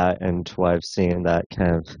from that and what I've seen, that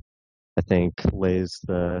kind of, I think, lays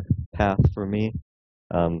the path for me.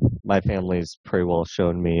 My family's pretty well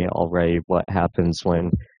shown me already what happens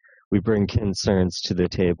when we bring concerns to the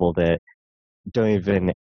table that don't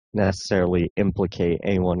even necessarily implicate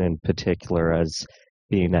anyone in particular as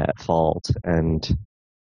being at fault, and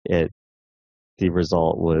the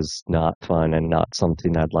result was not fun and not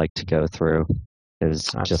something I'd like to go through.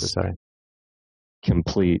 Is just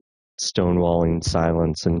complete stonewalling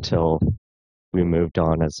silence until we moved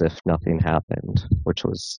on as if nothing happened, which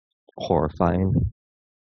was horrifying.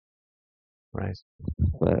 Right.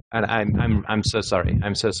 But and I'm so sorry.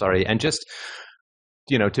 I'm so sorry. And just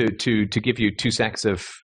to give you 2 secs of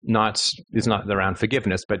is not around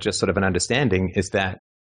forgiveness, but just sort of an understanding, is that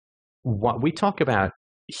what we talk about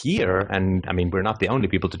here, and I mean, we're not the only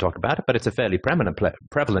people to talk about it, but it's a fairly prevalent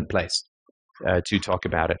place to talk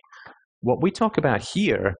about it. What we talk about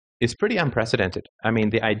here is pretty unprecedented. I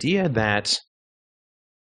mean, the idea that,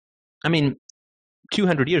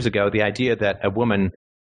 200 years ago, the idea that a woman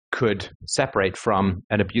could separate from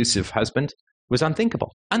an abusive husband was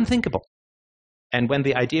unthinkable. And when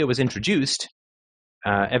the idea was introduced,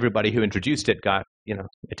 everybody who introduced it got,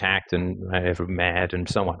 attacked and mad and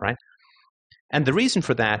so on, right? And the reason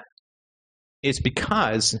for that is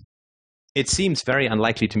because it seems very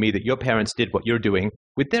unlikely to me that your parents did what you're doing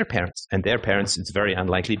with their parents, and their parents, it's very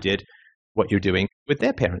unlikely, did what you're doing with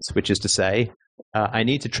their parents, which is to say, I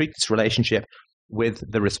need to treat this relationship with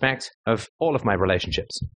the respect of all of my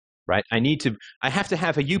relationships, right? I have to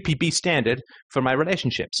have a UPB standard for my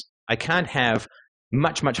relationships. I can't have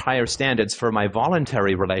much, much higher standards for my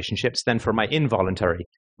voluntary relationships than for my involuntary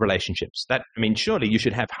relationships. Surely you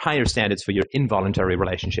should have higher standards for your involuntary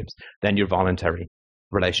relationships than your voluntary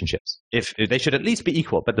relationships. If they should at least be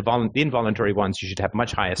equal, but the involuntary ones, you should have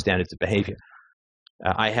much higher standards of behavior.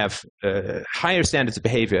 I have higher standards of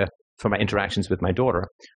behavior for my interactions with my daughter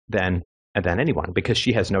than anyone, because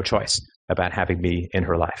she has no choice about having me in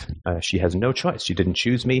her life. She has no choice. She didn't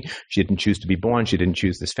choose me. She didn't choose to be born. She didn't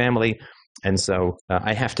choose this family. And so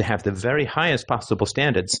I have to have the very highest possible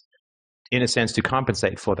standards, in a sense, to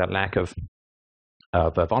compensate for that lack of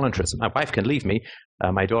voluntarism. My wife can leave me.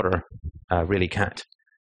 My daughter really can't.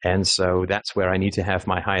 And so that's where I need to have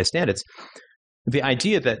my highest standards. The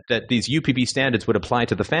idea that these UPB standards would apply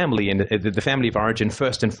to the family and the family of origin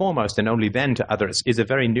first and foremost and only then to others is a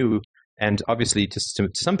very new and obviously to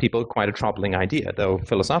some people quite a troubling idea, though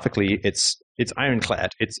philosophically it's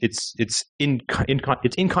ironclad. It's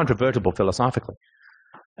incontrovertible philosophically.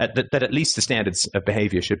 That at least the standards of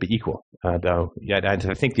behavior should be equal, though I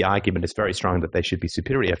think the argument is very strong that they should be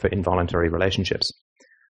superior for involuntary relationships.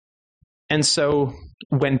 And so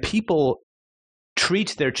when people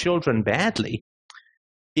treat their children badly,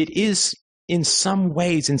 it is in some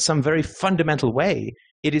ways, in some very fundamental way,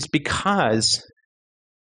 it is because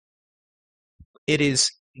it is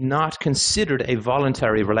not considered a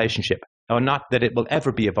voluntary relationship, or not that it will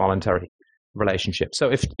ever be a voluntary relationship. So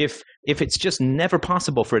if it's just never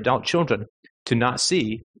possible for adult children to not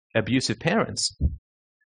see abusive parents,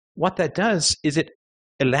 what that does is it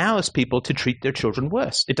allows people to treat their children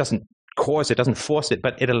worse. It doesn't force it,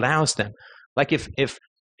 but it allows them. Like if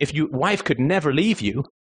your wife could never leave you,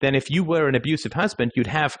 then if you were an abusive husband, you'd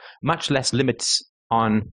have much less limits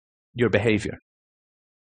on your behavior.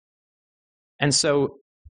 And so,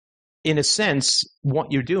 in a sense,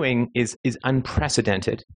 what you're doing is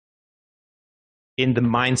unprecedented in the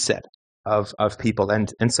mindset of people.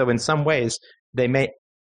 And so in some ways, they may,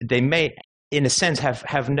 in a sense,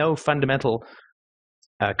 have no fundamental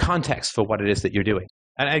context for what it is that you're doing.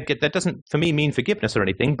 And I get that doesn't, for me, mean forgiveness or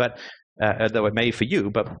anything, but though it may for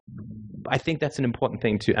you. But I think that's an important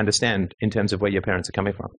thing to understand in terms of where your parents are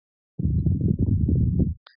coming from.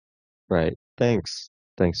 Right. Thanks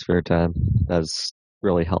for your time. That's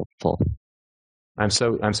really helpful. I'm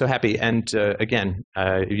so happy. And again,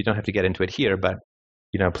 you don't have to get into it here, but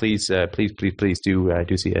please do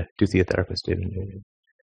see a therapist.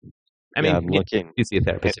 I mean, do see a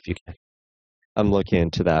therapist if you can. I'm looking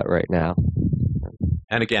into that right now.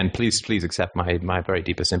 And again, please accept my very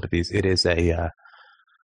deepest sympathies. It is a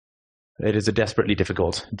desperately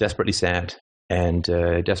difficult, desperately sad, and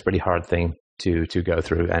desperately hard thing to go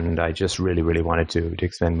through. And I just really, really wanted to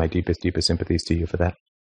extend my deepest sympathies to you for that.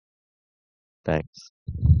 Thanks.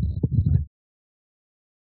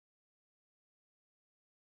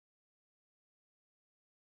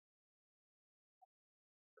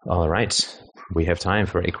 All right. We have time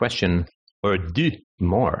for a question or two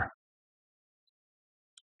more.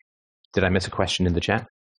 Did I miss a question in the chat?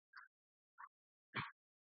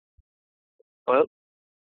 Hello?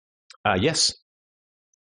 Yes.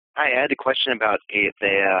 Hi, I had a question about the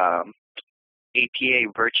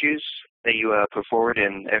APA virtues that you put forward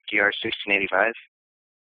in FDR 1685.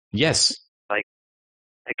 Yes.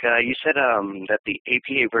 You said that the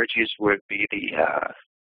APA virtues would be the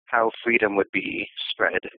how freedom would be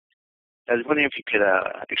spread. I was wondering if you could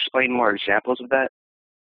explain more examples of that.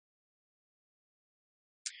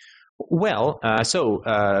 Well,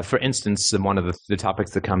 for instance, one of the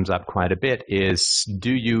topics that comes up quite a bit is,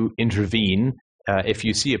 do you intervene if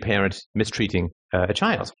you see a parent mistreating a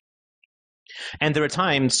child? And there are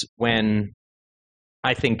times when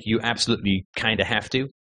I think you absolutely kind of have to.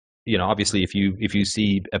 Obviously, if you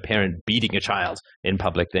see a parent beating a child in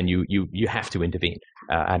public, then you have to intervene.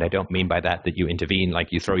 And I don't mean by that you intervene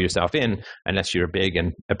like you throw yourself in, unless you're big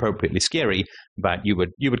and appropriately scary. But you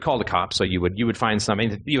would call the cops, or you would find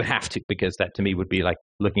something. You have to, because that to me would be like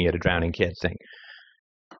looking at a drowning kid thing.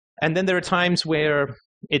 And then there are times where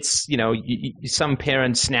it's some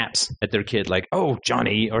parent snaps at their kid like, "Oh,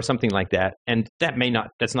 Johnny," or something like that, and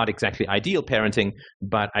that's not exactly ideal parenting.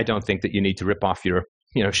 But I don't think that you need to rip off your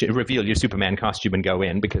reveal your Superman costume and go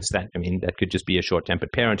in, because that could just be a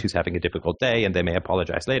short-tempered parent who's having a difficult day, and they may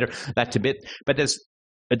apologize later. That's a bit, but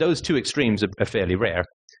those two extremes are fairly rare.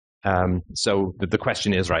 So the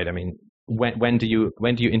question is, right? I mean, when do you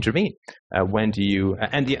intervene?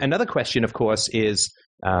 Another question, of course, is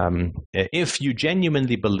if you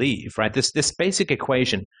genuinely believe, right? This basic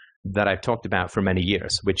equation that I've talked about for many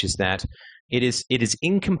years, which is that it is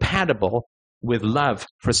incompatible with love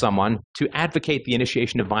for someone to advocate the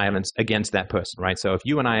initiation of violence against that person, right? So if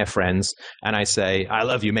you and I are friends and I say, "I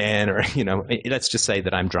love you, man," or, let's just say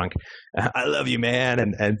that I'm drunk, "I love you, man,"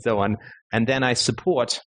 and so on. And then I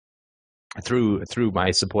support, through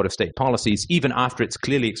my support of state policies, even after it's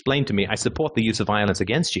clearly explained to me, I support the use of violence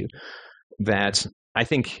against you, that I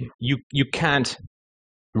think you can't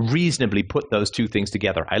reasonably put those two things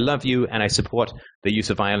together. I love you and I support the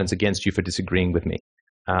use of violence against you for disagreeing with me.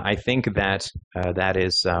 I think that that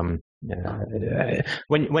is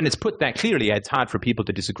When it's put that clearly, it's hard for people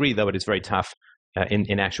to disagree, though it is very tough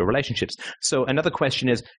in actual relationships. So another question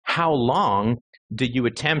is, how long do you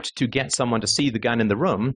attempt to get someone to see the gun in the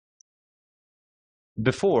room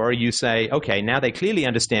before you say, okay, now they clearly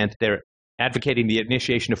understand they're advocating the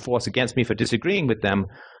initiation of force against me for disagreeing with them.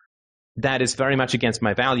 That is very much against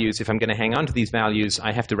my values. If I'm going to hang on to these values,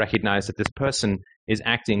 I have to recognize that this person is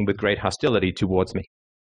acting with great hostility towards me,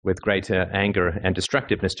 with great anger and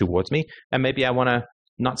destructiveness towards me, and maybe I want to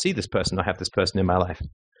not see this person or have this person in my life.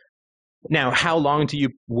 Now, how long do you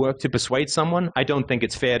work to persuade someone? I don't think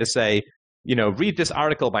it's fair to say, read this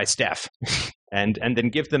article by Steph, and then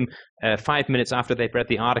give them 5 minutes after they've read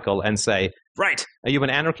the article and say, right, are you an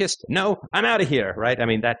anarchist? No, I'm out of here, right? I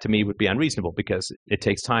mean, that to me would be unreasonable because it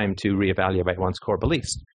takes time to reevaluate one's core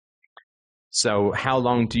beliefs. So how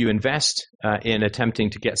long do you invest in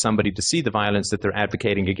attempting to get somebody to see the violence that they're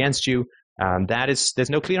advocating against you? There's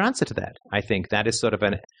no clear answer to that. I think that is sort of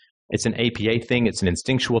it's an APA thing. It's an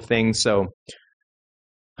instinctual thing. So,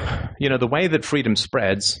 the way that freedom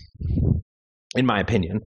spreads, in my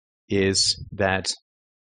opinion, is that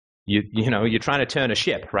you're trying to turn a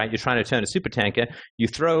ship, right? You're trying to turn a supertanker. You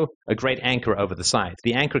throw a great anchor over the side.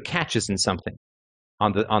 The anchor catches in something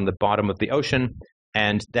on the bottom of the ocean,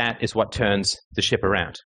 and that is what turns the ship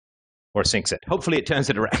around or sinks it. Hopefully it turns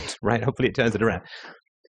it around, right? Hopefully it turns it around.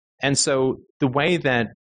 And so the way that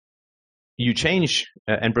you change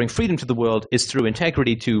and bring freedom to the world is through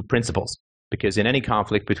integrity to principles, because in any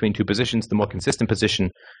conflict between two positions, the more consistent position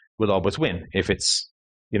will always win if it's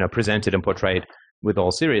presented and portrayed with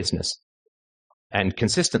all seriousness and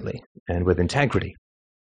consistently and with integrity.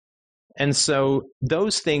 And so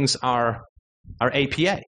those things are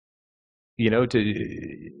APA.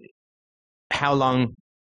 How long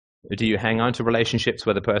do you hang on to relationships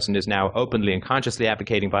where the person is now openly and consciously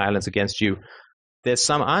advocating violence against you? There's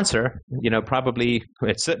some answer, probably,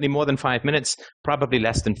 it's certainly more than 5 minutes, probably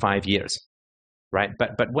less than 5 years, right?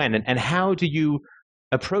 But when? And how do you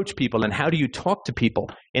approach people, and how do you talk to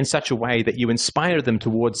people in such a way that you inspire them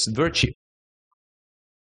towards virtue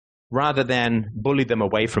rather than bully them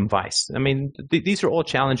away from vice? I mean, these are all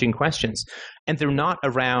challenging questions, and they're not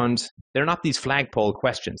these flagpole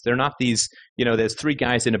questions. They're not these, there's 3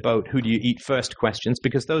 guys in a boat, who do you eat first questions,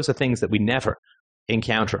 because those are things that we never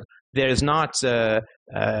encounter. There's not, do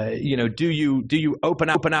you open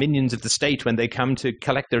up minions of the state when they come to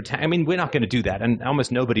collect their tax? I mean, we're not going to do that, and almost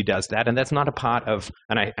nobody does that, and that's not a part of,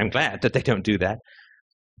 and I'm glad that they don't do that.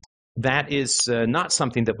 That is not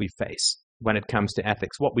something that we face when it comes to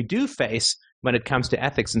ethics. What we do face when it comes to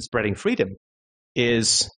ethics and spreading freedom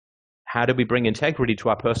is, how do we bring integrity to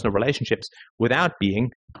our personal relationships without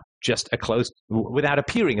being without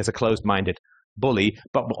appearing as a closed-minded bully,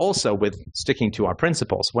 but also with sticking to our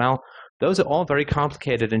principles? Well, those are all very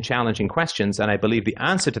complicated and challenging questions, and I believe the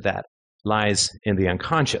answer to that lies in the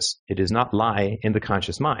unconscious. It does not lie in the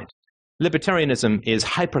conscious mind. Libertarianism is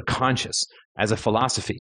hyper-conscious as a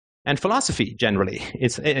philosophy. And philosophy, generally,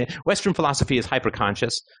 Western philosophy is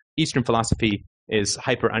hyper-conscious. Eastern philosophy is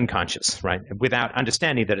hyper-unconscious, right? Without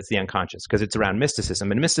understanding that it's the unconscious, because it's around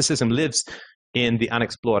mysticism. And mysticism lives in the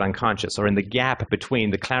unexplored unconscious, or in the gap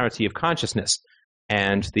between the clarity of consciousness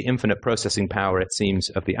and the infinite processing power, it seems,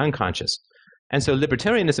 of the unconscious. And so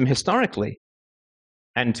libertarianism historically,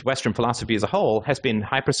 and Western philosophy as a whole, has been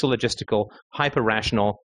hyper-syllogistical,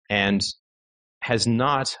 hyper-rational, and has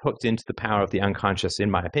not hooked into the power of the unconscious, in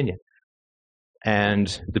my opinion. And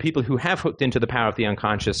the people who have hooked into the power of the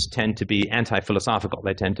unconscious tend to be anti-philosophical.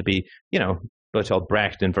 They tend to be, Bertolt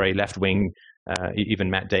Brecht and very left-wing, even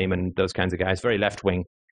Matt Damon, those kinds of guys, very left-wing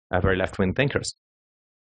thinkers.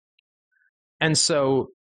 And so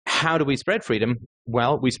how do we spread freedom?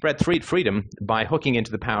 Well, we spread freedom by hooking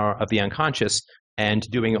into the power of the unconscious and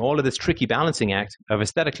doing all of this tricky balancing act of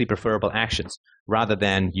aesthetically preferable actions rather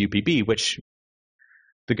than UPB, which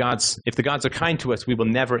if the gods are kind to us, we will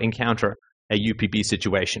never encounter a UPB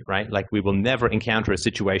situation, right? Like, we will never encounter a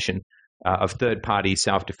situation of third-party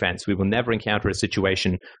self-defense. We will never encounter a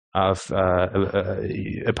situation of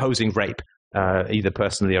opposing rape, either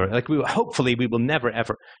personally or hopefully we will never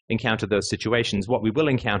ever encounter those situations. What we will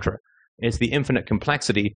encounter is the infinite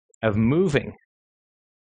complexity of moving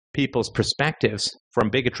people's perspectives from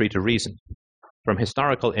bigotry to reason, from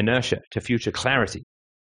historical inertia to future clarity.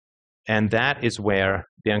 And that is where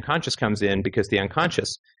the unconscious comes in, because the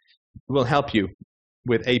unconscious will help you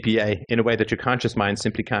with APA in a way that your conscious mind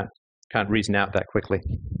simply can't reason out that quickly.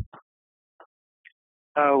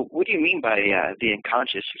 What do you mean by the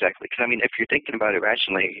unconscious exactly? Because, I mean, if you're thinking about it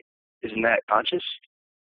rationally, isn't that conscious?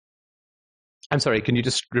 I'm sorry, can you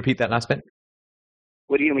just repeat that last bit?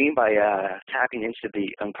 what do you mean by tapping into the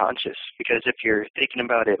unconscious? Because if you're thinking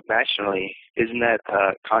about it rationally, isn't that a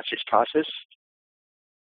conscious process?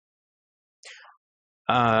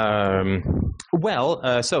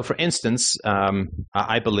 So for instance,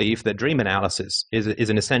 I believe that dream analysis is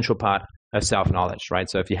an essential part of self-knowledge, right?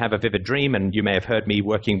 So if you have a vivid dream, and you may have heard me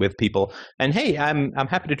working with people, and hey, I'm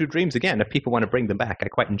happy to do dreams again if people want to bring them back. I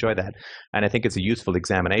quite enjoy that, and I think it's a useful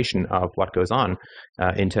examination of what goes on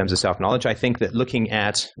in terms of self-knowledge. I think that looking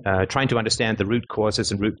at trying to understand the root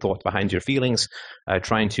causes and root thoughts behind your feelings,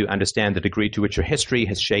 trying to understand the degree to which your history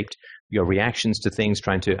has shaped your reactions to things,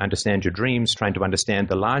 trying to understand your dreams, trying to understand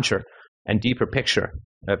the larger and deeper picture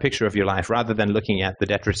of your life, rather than looking at the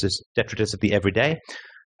detritus of the everyday.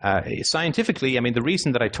 Scientifically, I mean, the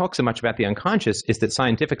reason that I talk so much about the unconscious is that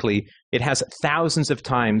scientifically it has thousands of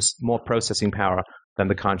times more processing power than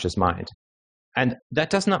the conscious mind. And that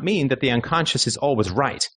does not mean that the unconscious is always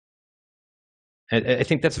right. I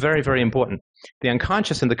think that's very, very important. The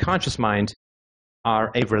unconscious and the conscious mind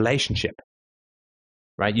are a relationship.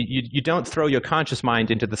 Right? You don't throw your conscious mind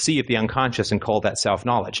into the sea of the unconscious and call that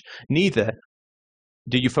self-knowledge. Neither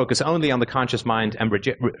do you focus only on the conscious mind and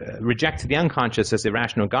reject the unconscious as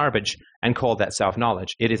irrational garbage and call that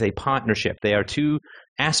self-knowledge. It is a partnership. They are two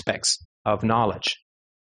aspects of knowledge.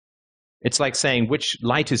 It's like saying which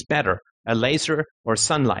light is better, a laser or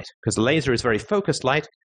sunlight, because a laser is very focused light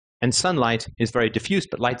and sunlight is very diffuse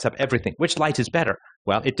but lights up everything. Which light is better?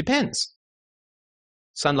 Well, it depends.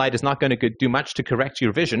 Sunlight is not going to do much to correct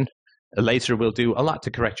your vision. A laser will do a lot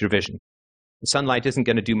to correct your vision. Sunlight isn't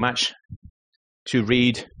going to do much to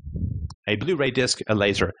read a Blu-ray disc. A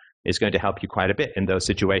laser is going to help you quite a bit in those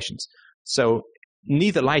situations. So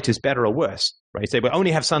neither light is better or worse, right? You say, we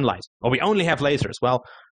only have sunlight, or we only have lasers. Well,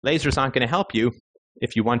 lasers aren't going to help you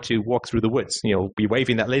if you want to walk through the woods. You'll be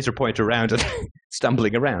waving that laser pointer around and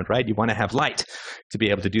stumbling around, right? You want to have light to be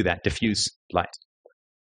able to do that, diffuse light.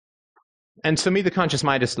 And for me, the conscious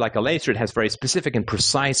mind is like a laser. It has very specific and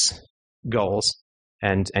precise goals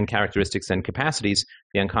and characteristics and capacities.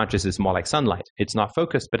 The unconscious is more like sunlight. It's not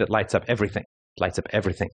focused, but it lights up everything. It lights up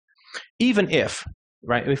everything. Even if,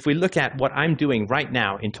 right, if we look at what I'm doing right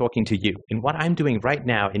now in talking to you,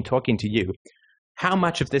 how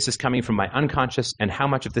much of this is coming from my unconscious and how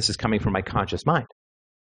much of this is coming from my conscious mind?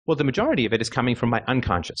 Well, the majority of it is coming from my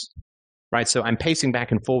unconscious. Right, so I'm pacing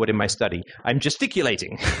back and forward in my study. I'm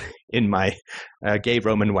gesticulating in my gay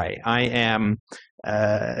Roman way. I am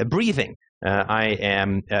breathing. I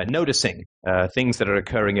am noticing things that are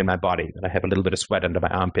occurring in my body. I have a little bit of sweat under my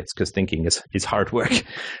armpits because thinking is hard work.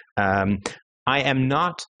 I am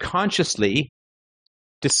not consciously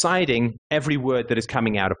deciding every word that is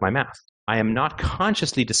coming out of my mouth. I am not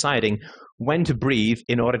consciously deciding when to breathe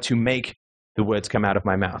in order to make the words come out of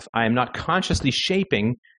my mouth. I am not consciously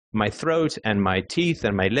shaping my throat and my teeth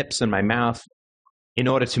and my lips and my mouth in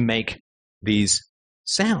order to make these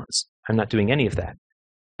sounds. I'm not doing any of that.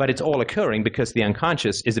 But it's all occurring because the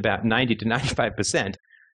unconscious is about 90 to 95%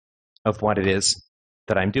 of what it is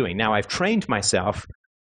that I'm doing. Now, I've trained myself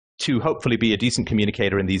to hopefully be a decent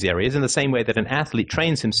communicator in these areas in the same way that an athlete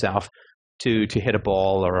trains himself to hit a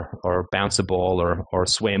ball or bounce a ball or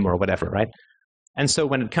swim or whatever, right? And so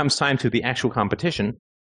when it comes time to the actual competition,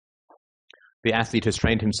 the athlete has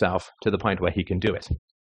trained himself to the point where he can do it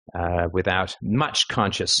without much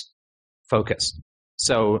conscious focus.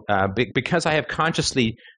 So because I have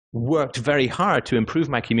consciously worked very hard to improve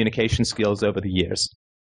my communication skills over the years,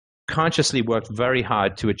 consciously worked very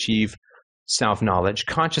hard to achieve self-knowledge,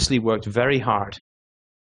 consciously worked very hard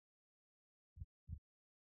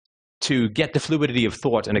to get the fluidity of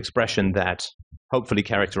thought and expression that hopefully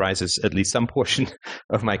characterizes at least some portion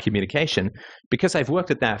of my communication. Because I've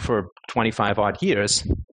worked at that for 25 odd years,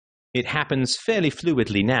 it happens fairly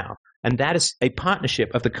fluidly now. And that is a partnership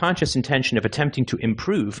of the conscious intention of attempting to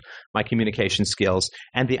improve my communication skills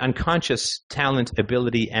and the unconscious talent,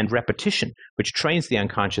 ability, and repetition, which trains the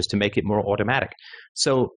unconscious to make it more automatic.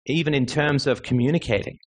 So even in terms of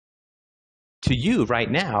communicating to you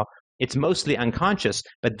right now, it's mostly unconscious,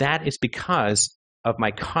 but that is because of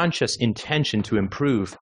my conscious intention to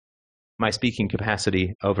improve my speaking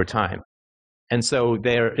capacity over time. And so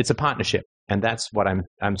it's a partnership, and that's what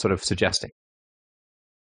I'm sort of suggesting.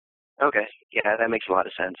 Okay, yeah, that makes a lot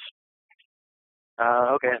of sense.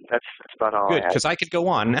 Okay, that's about all. Good, because I could go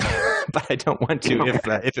on, but I don't want to.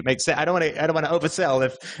 If it makes sense, I don't want to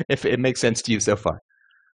oversell. If it makes sense to you so far.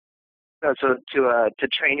 No, so to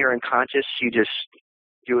train your unconscious, you just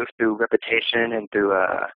do it through repetition and through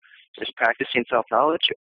just practicing self-knowledge.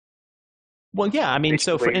 Well, yeah, I mean,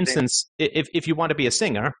 so for instance, if you want to be a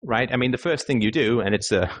singer, right? I mean, the first thing you do, and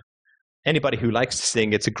it's anybody who likes to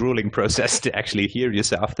sing, it's a grueling process to actually hear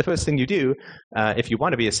yourself. The first thing you do, if you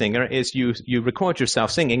want to be a singer, is you record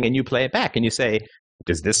yourself singing and you play it back and you say,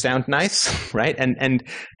 does this sound nice? Right? And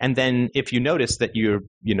then if you notice that you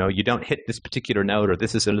don't hit this particular note, or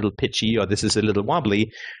this is a little pitchy, or this is a little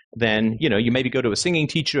wobbly, then, you maybe go to a singing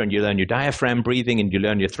teacher and you learn your diaphragm breathing and you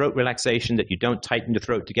learn your throat relaxation, that you don't tighten your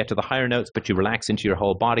throat to get to the higher notes, but you relax into your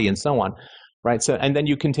whole body and so on. Right? So, and then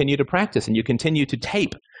you continue to practice and you continue to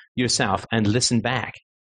tape yourself and listen back.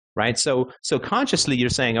 Right? So consciously you're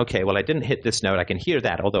saying, okay, well, I didn't hit this note. I can hear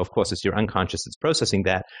that. Although, of course, it's your unconscious that's processing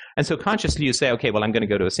that. And so consciously you say, okay, well, I'm going to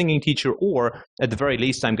go to a singing teacher, or at the very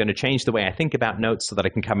least, I'm going to change the way I think about notes so that I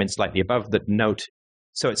can come in slightly above the note.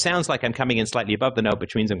 So it sounds like I'm coming in slightly above the note,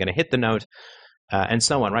 which means I'm going to hit the note, and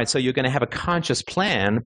so on. Right? So you're going to have a conscious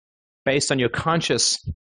plan based on your conscious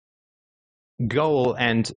goal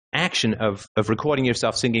and action of recording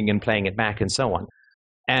yourself singing and playing it back and so on.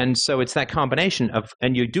 And so it's that combination of,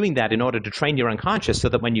 and you're doing that in order to train your unconscious so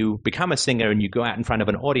that when you become a singer and you go out in front of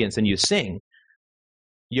an audience and you sing,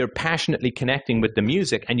 you're passionately connecting with the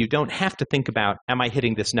music, and you don't have to think about, am I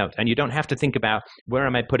hitting this note? And you don't have to think about, where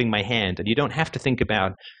am I putting my hand? And you don't have to think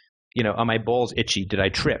about, are my balls itchy? Did I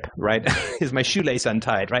trip? Right? Is my shoelace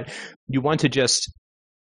untied? Right? You want to just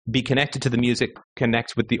be connected to the music,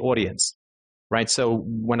 connect with the audience. Right? So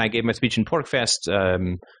when I gave my speech in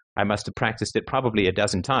PorcFest, I must have practiced it probably a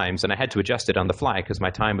dozen times, and I had to adjust it on the fly because my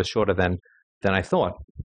time was shorter than I thought.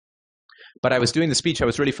 But I was doing the speech. I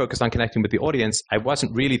was really focused on connecting with the audience. I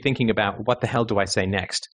wasn't really thinking about, what the hell do I say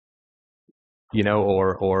next?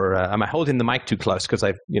 Or am I holding the mic too close? Because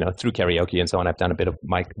I've, through karaoke and so on, I've done a bit of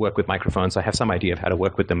work with microphones. So I have some idea of how to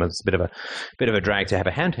work with them. It's a bit of a drag to have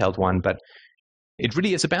a handheld one, but it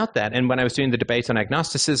really is about that. And when I was doing the debate on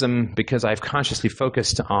agnosticism, because I've consciously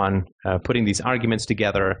focused on putting these arguments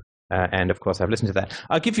together, and of course I've listened to that.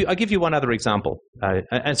 I'll give you one other example.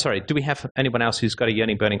 And sorry, do we have anyone else who's got a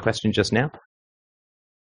yearning, burning question just now?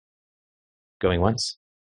 Going once.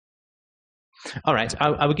 All right,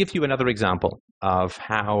 I will give you another example of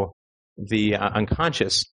how the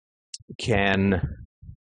unconscious can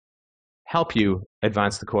help you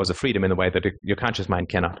advance the cause of freedom in the way that your conscious mind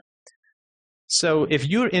cannot. So if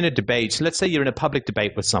you're in a debate, let's say you're in a public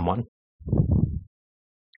debate with someone,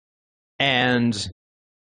 and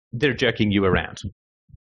they're jerking you around.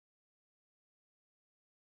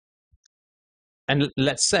 And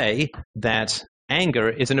let's say that anger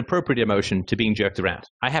is an appropriate emotion to being jerked around.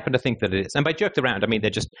 I happen to think that it is. And by jerked around, I mean they're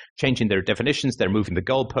just changing their definitions, they're moving the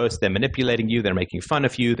goalposts, they're manipulating you, they're making fun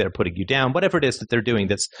of you, they're putting you down, whatever it is that they're doing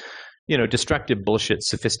that's, destructive, bullshit,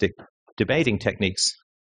 sophistic debating techniques.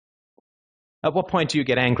 At what point do you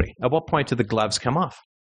get angry? At what point do the gloves come off?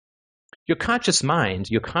 Your conscious mind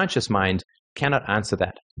cannot answer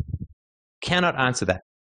that. Cannot answer that.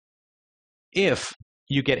 If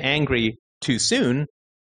you get angry too soon,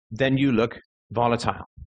 then you look volatile.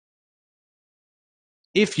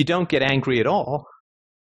 If you don't get angry at all,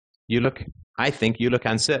 I think you look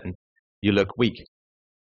uncertain. You look weak.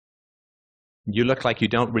 You look like you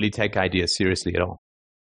don't really take ideas seriously at all.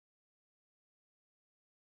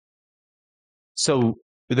 So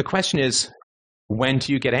the question is, when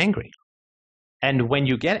do you get angry? And when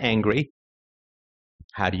you get angry,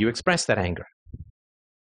 how do you express that anger?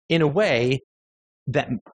 In a way that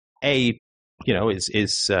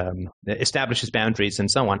establishes boundaries and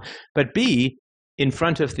so on, but B, in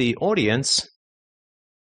front of the audience,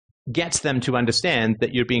 gets them to understand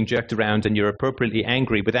that you're being jerked around and you're appropriately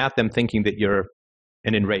angry without them thinking that you're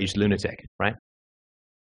an enraged lunatic, right?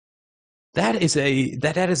 That is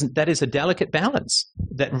a delicate balance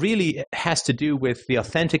that really has to do with the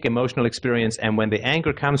authentic emotional experience, and when the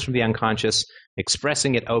anger comes from the unconscious,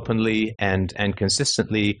 expressing it openly and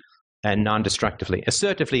consistently and non-destructively,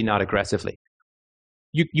 assertively, not aggressively.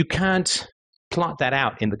 You can't plot that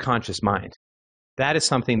out in the conscious mind. That is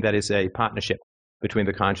something that is a partnership between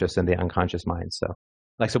the conscious and the unconscious mind. So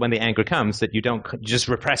when the anger comes, that you don't just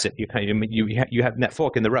repress it. You have that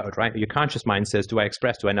fork in the road, right? Your conscious mind says, do I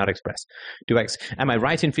express? Do I not express? Am I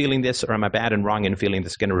right in feeling this, or am I bad and wrong in feeling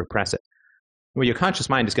this? Going to repress it. Well, your conscious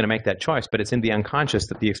mind is going to make that choice, but it's in the unconscious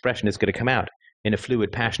that the expression is going to come out in a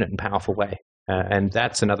fluid, passionate, and powerful way. And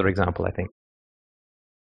that's another example, I think.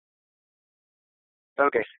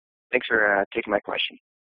 Okay. Thanks for taking my question.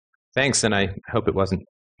 Thanks, and I hope it wasn't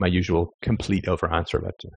my usual complete over-answer,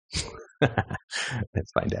 but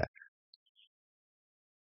let's find out.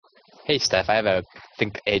 Hey, Steph, I have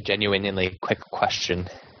a genuinely quick question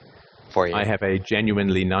for you. I have a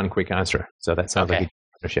genuinely non-quick answer, so that sounds like a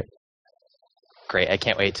partnership. Great, I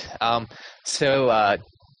can't wait. So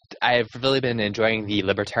I've really been enjoying the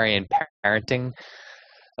libertarian parenting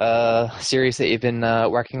series that you've been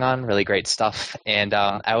working on. Really great stuff. And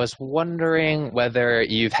I was wondering whether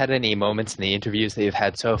you've had any moments in the interviews that you've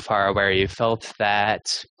had so far where you felt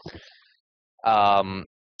that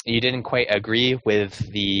you didn't quite agree with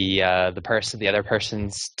the other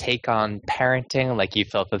person's take on parenting. Like you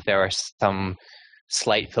felt that there were some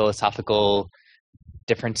slight philosophical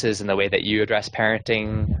differences in the way that you address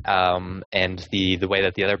parenting, and the way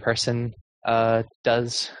that the other person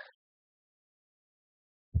does.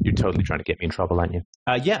 You're totally trying to get me in trouble, aren't you?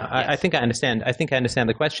 Yeah, I think I understand. I think I understand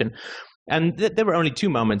the question. And there were only two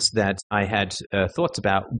moments that I had thoughts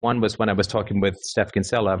about. One was when I was talking with Steph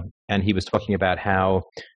Kinsella, and he was talking about how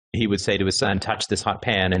he would say to his son, touch this hot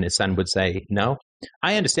pan, and his son would say, no.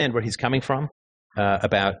 I understand where he's coming from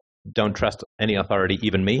about don't trust any authority,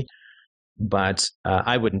 even me. But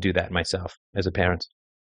I wouldn't do that myself as a parent.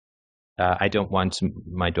 I don't want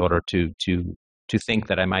my daughter to think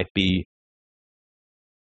that I might be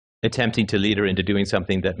attempting to lead her into doing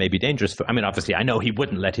something that may be dangerous for. I mean, obviously, I know he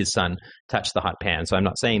wouldn't let his son touch the hot pan, so I'm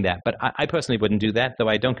not saying that. But I personally wouldn't do that, though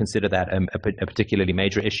I don't consider that a particularly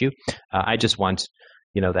major issue. I just want,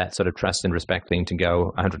 that sort of trust and respect thing to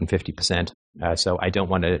go 150%. So I don't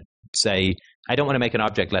want to make an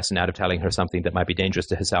object lesson out of telling her something that might be dangerous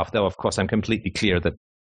to herself. Though, of course, I'm completely clear that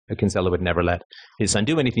Kinsella would never let his son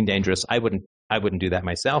do anything dangerous. I wouldn't do that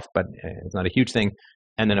myself, but it's not a huge thing.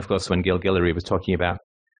 And then, of course, when Gil Guillory was talking about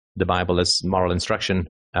the Bible as moral instruction.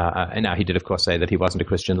 And now he did, of course, say that he wasn't a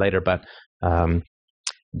Christian later, but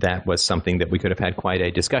that was something that we could have had quite a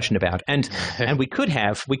discussion about. And we could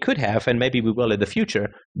have, and maybe we will in the future,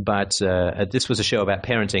 but this was a show about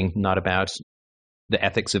parenting, not about the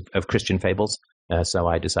ethics of Christian fables. So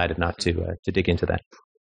I decided not to dig into that.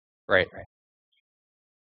 Right.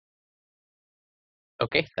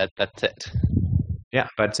 Okay, that's it. Yeah,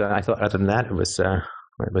 but I thought other than that, it was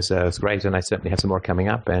great, and I certainly have some more coming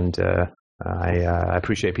up, and I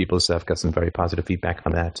appreciate people's got some very positive feedback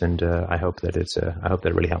on that, and I hope that it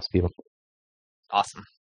really helps people. Awesome.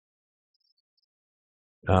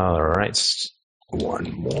 All right,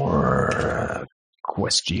 one more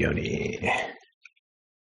question.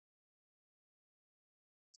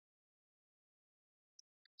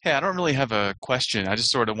 Hey, I don't really have a question. I just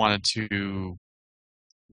sort of wanted to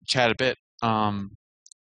chat a bit,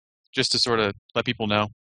 just to sort of let people know.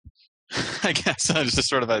 I guess just to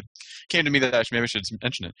sort of came to me that maybe I should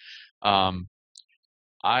mention it.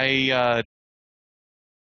 I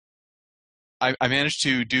managed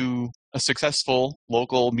to do a successful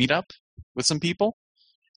local meetup with some people,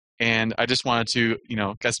 and I just wanted to,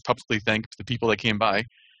 publicly thank the people that came by,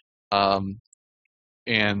 and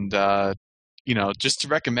just to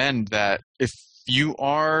recommend that if you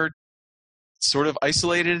are sort of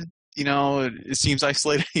isolated, it seems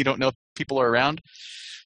isolated, you don't know if people are around,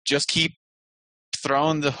 just keep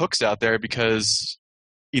throwing the hooks out there, because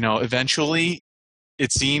eventually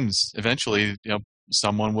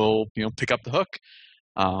someone will pick up the hook,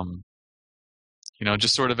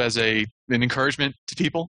 just sort of as an encouragement to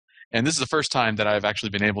people. And this is the first time that I've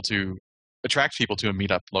actually been able to attract people to a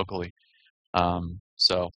meetup locally,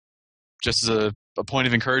 so just as a point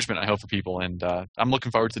of encouragement, I hope, for people, and I'm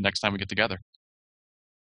looking forward to the next time we get together.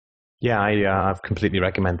 Yeah, I completely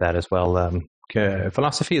recommend that as well.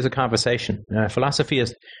 Philosophy is a conversation. Philosophy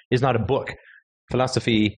is not a book.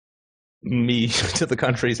 Philosophy, me to the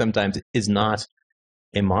contrary sometimes, is not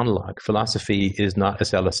a monologue. Philosophy is not a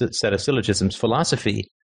set of syllogisms. Philosophy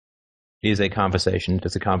is a conversation. It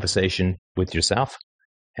is a conversation with yourself,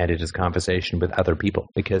 and it is a conversation with other people,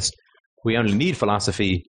 because we only need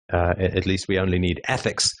philosophy, at least we only need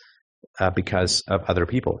ethics, because of other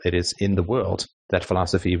people. It is in the world that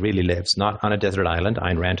philosophy really lives, not on a desert island.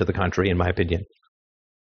 Ayn Rand to the contrary, in my opinion.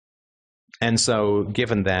 And so,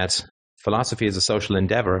 given that philosophy is a social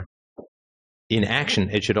endeavor, in action,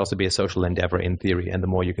 it should also be a social endeavor in theory. And the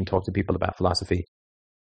more you can talk to people about philosophy,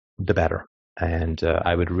 the better. And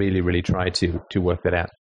I would really, really try to work that out.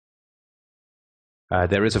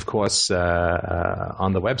 There is, of course,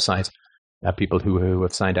 on the website, people who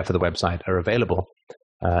have signed up for the website are available.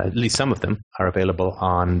 At least some of them are available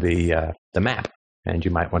on the map, and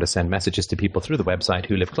you might want to send messages to people through the website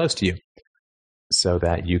who live close to you, so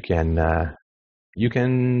that you can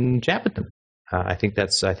chat with them. I think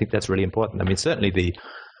that's really important. I mean, certainly the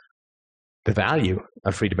value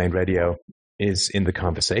of Free Domain Radio is in the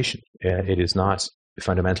conversation. It is not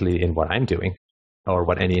fundamentally in what I'm doing or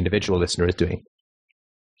what any individual listener is doing.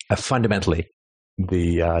 Fundamentally,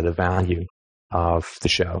 the value of the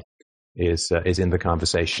show is in the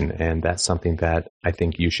conversation, and that's something that I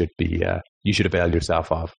think you should avail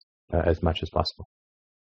yourself of as much as possible.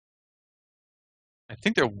 I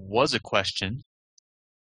think there was a question.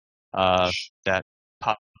 that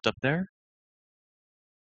popped up there.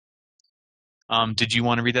 Did you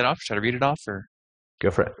want to read that off? Should I read it off? Or Go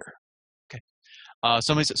for it.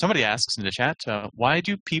 somebody asks in the chat, why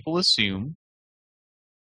do people assume?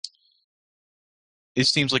 It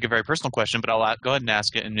seems like a very personal question, but I'll go ahead and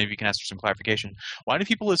ask it, and maybe you can ask for some clarification. Why do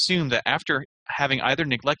people assume that after having either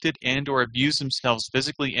neglected and or abused themselves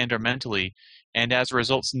physically and or mentally, and as a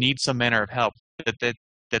result need some manner of help,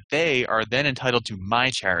 that they are then entitled to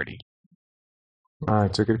my charity?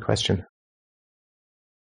 It's a good question.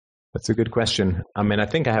 That's a good question. I mean, I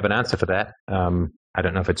think I have an answer for that. I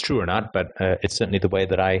don't know if it's true or not, but it's certainly the way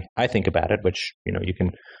that I think about it, which, you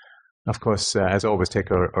can, of course, as always, take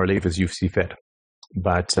or leave as you see fit.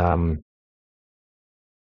 But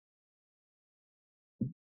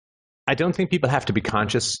I don't think people have to be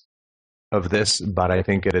conscious of this, but I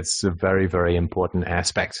think it's a very, very important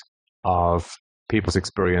aspect of people's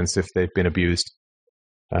experience if they've been abused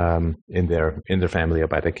in their family or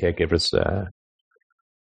by their caregivers.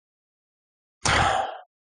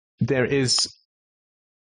 There is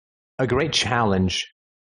a great challenge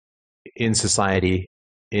in society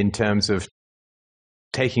in terms of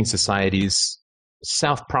taking society's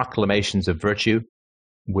self-proclamations of virtue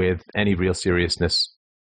with any real seriousness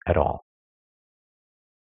at all.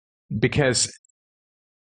 Because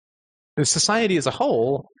the society as a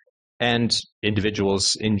whole and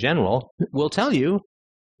individuals in general will tell you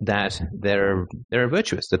that they're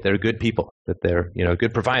virtuous, that they're good people, that they're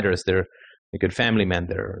good providers, they're good family men,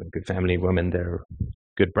 they're good family women, they're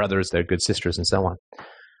good brothers, they're good sisters, and so on.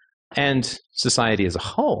 And society as a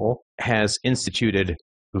whole has instituted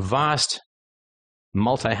vast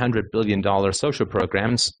multi-hundred-billion-dollar social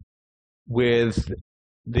programs with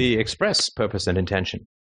the express purpose and intention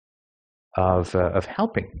of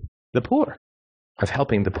helping the poor, of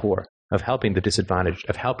helping the disadvantaged,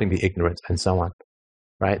 of helping the ignorant, and so on.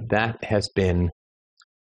 Right? That has been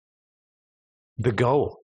the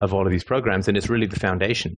goal of all of these programs, and it's really the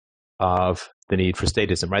foundation of the need for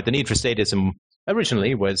statism. Right? The need for statism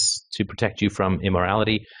originally was to protect you from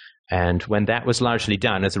immorality. And when that was largely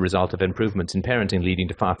done as a result of improvements in parenting leading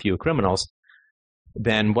to far fewer criminals,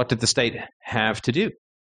 then what did the state have to do?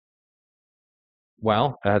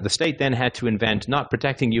 Well, the state then had to invent not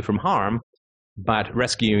protecting you from harm, but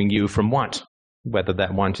rescuing you from want, whether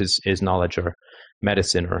that want is knowledge or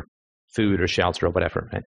medicine or food or shelter or whatever.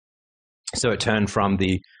 Right? So it turned from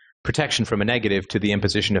the protection from a negative to the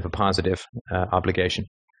imposition of a positive obligation.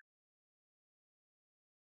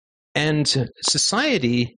 And every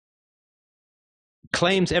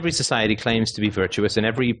society claims to be virtuous, and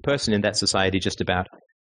every person in that society just about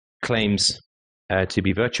claims to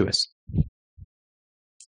be virtuous.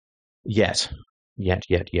 Yet,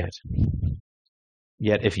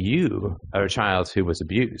 if you are a child who was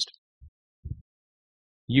abused,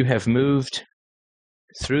 you have moved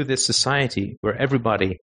through this society where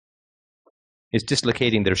everybody is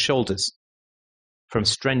dislocating their shoulders from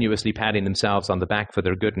strenuously patting themselves on the back for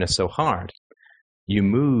their goodness so hard. You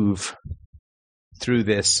move through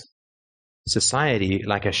this society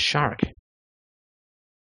like a shark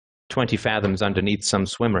 20 fathoms underneath some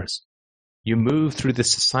swimmers. You move through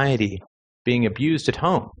this society being abused at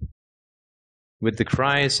home with the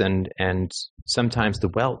cries and sometimes the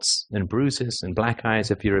welts and bruises and black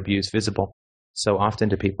eyes if you're abused visible so often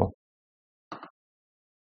to people.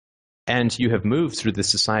 And you have moved through this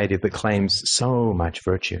society that claims so much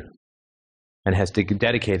virtue and has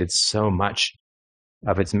dedicated so much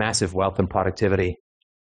of its massive wealth and productivity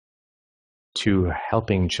to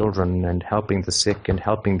helping children and helping the sick and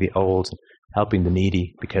helping the old, helping the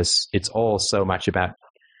needy, because it's all so much about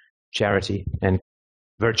charity and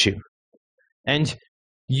virtue. And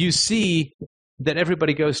you see that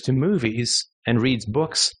everybody goes to movies and reads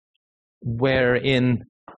books wherein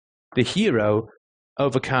the hero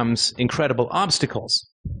overcomes incredible obstacles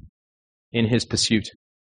in his pursuit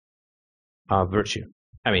of virtue.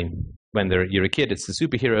 I mean, when you're a kid, it's the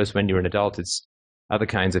superheroes. When you're an adult, it's other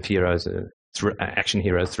kinds of heroes, action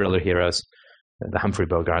heroes, thriller heroes, the Humphrey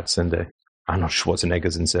Bogarts and the Arnold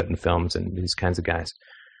Schwarzeneggers in certain films and these kinds of guys.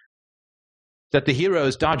 That the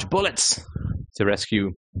heroes dodge bullets to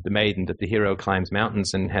rescue the maiden, that the hero climbs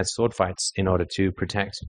mountains and has sword fights in order to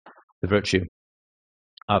protect the virtue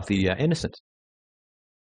of the innocent.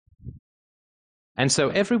 And so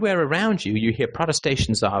everywhere around you, you hear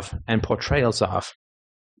protestations of and portrayals of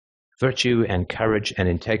virtue and courage and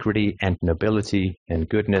integrity and nobility and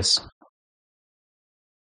goodness.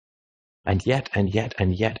 And yet,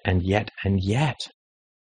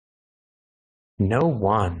 no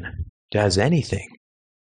one does anything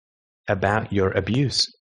about your abuse.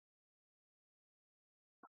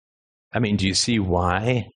 I mean, do you see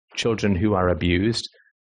why children who are abused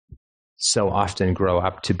so often grow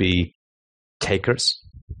up to be takers,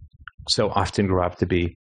 so often grow up to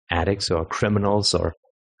be addicts or criminals or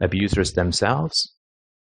abusers themselves?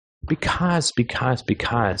 Because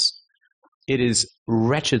it is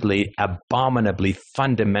wretchedly, abominably,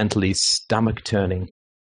 fundamentally stomach-turning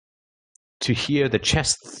to hear the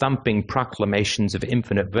chest-thumping proclamations of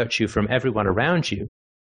infinite virtue from everyone around you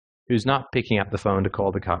who's not picking up the phone to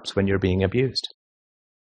call the cops when you're being abused.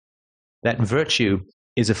 That virtue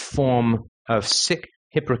is a form of sick,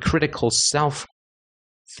 hypocritical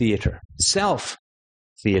self-theater.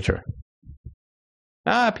 Self-theater.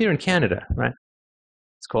 Up here in Canada, right?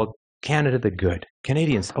 It's called Canada the Good.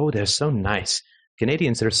 Canadians, oh, they're so nice.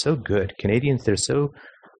 Canadians, they're so good. Canadians, they're so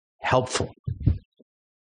helpful.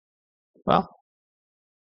 Well,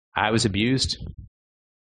 I was abused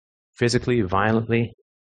physically, violently,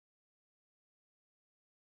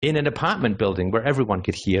 in an apartment building where everyone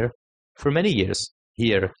could hear for many years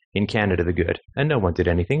here in Canada the Good, and no one did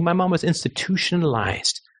anything. My mom was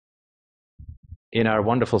institutionalized in our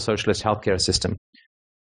wonderful socialist healthcare system,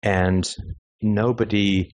 and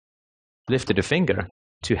nobody lifted a finger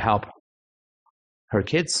to help her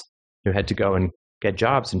kids who had to go and get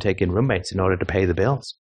jobs and take in roommates in order to pay the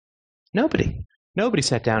bills. Nobody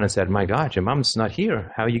sat down and said, my God, your mom's not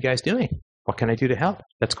here. How are you guys doing? What can I do to help?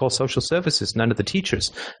 Let's call social services. None of the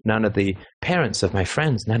teachers, none of the parents of my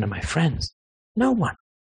friends, none of my friends. No one.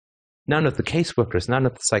 None of the caseworkers, none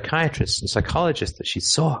of the psychiatrists and psychologists that she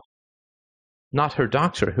saw. Not her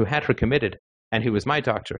doctor who had her committed and who was my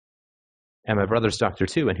doctor and my brother's doctor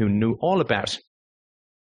too, and who knew all about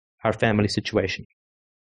our family situation.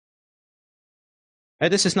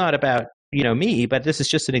 This is not about, me, but this is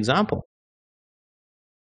just an example.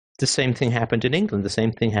 The same thing happened in England. The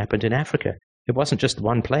same thing happened in Africa. It wasn't just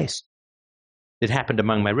one place. It happened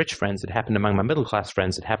among my rich friends. It happened among my middle-class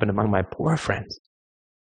friends. It happened among my poor friends.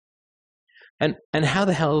 And how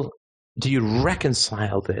the hell do you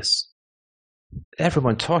reconcile this?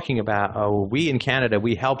 Everyone talking about, oh, we in Canada,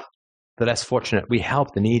 we help the less fortunate. We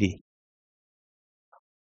help the needy.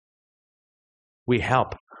 We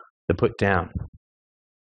help the put down,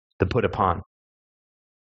 the put upon.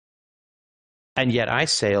 And yet I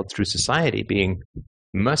sailed through society being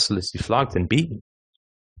mercilessly flogged and beaten.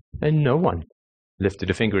 And no one lifted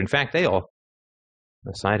a finger. In fact, they all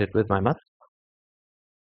sided with my mother.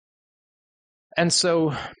 And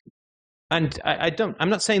so, I'm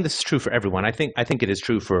not saying this is true for everyone. I think it is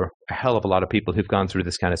true for a hell of a lot of people who've gone through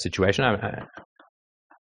this kind of situation.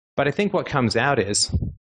 But I think what comes out is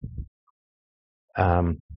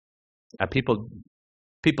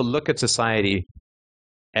people look at society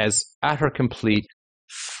as utter, complete,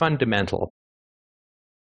 fundamental,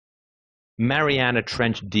 Mariana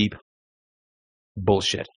Trench deep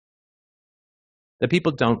bullshit. The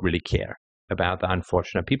people don't really care about the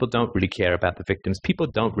unfortunate. People don't really care about the victims. People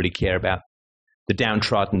don't really care about the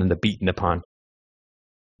downtrodden and the beaten upon.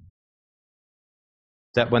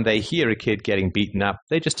 That when they hear a kid getting beaten up,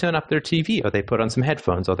 they just turn up their TV, or they put on some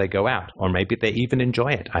headphones, or they go out, or maybe they even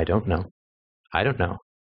enjoy it. I don't know.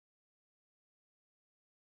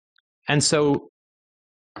 And so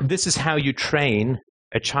this is how you train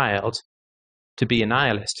a child to be a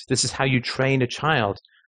nihilist. This is how you train a child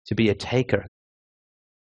to be a taker.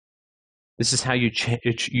 This is how you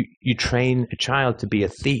train a child to be a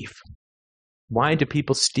thief. Why do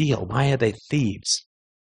people steal? Why are they thieves?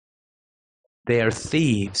 They are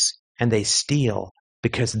thieves and they steal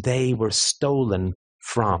because they were stolen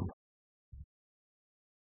from.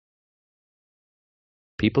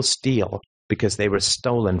 People steal because they were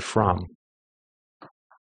stolen from.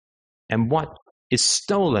 And what is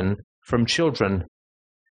stolen from children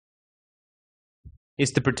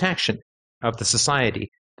is the protection of the society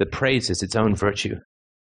that praises its own virtue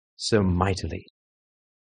so mightily,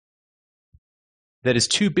 that is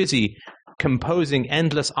too busy composing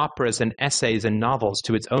endless operas and essays and novels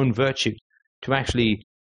to its own virtue to actually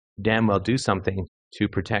damn well do something to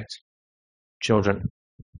protect children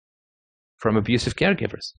from abusive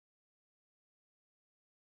caregivers.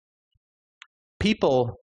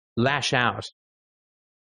 People lash out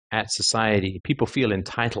at society. People feel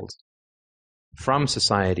entitled from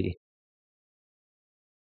society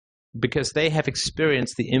because they have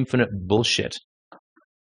experienced the infinite bullshit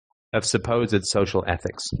of supposed social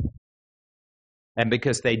ethics. And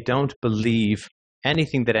because they don't believe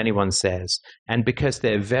anything that anyone says, and because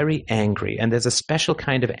they're very angry, and there's a special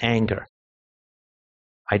kind of anger.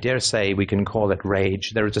 I dare say we can call it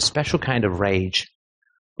rage. There is a special kind of rage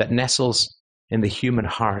that nestles in the human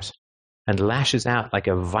heart and lashes out like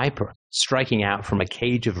a viper striking out from a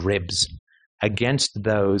cage of ribs against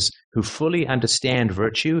those who fully understand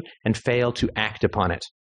virtue and fail to act upon it.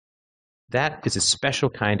 That is a special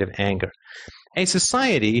kind of anger. A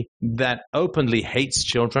society that openly hates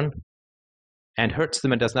children and hurts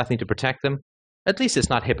them and does nothing to protect them, at least it's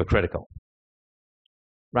not hypocritical.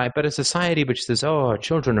 Right? But a society which says, oh,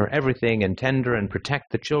 children are everything, and tender and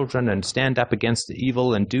protect the children and stand up against the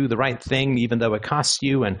evil and do the right thing even though it costs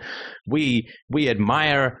you, and we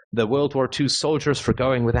admire the World War II soldiers for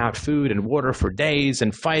going without food and water for days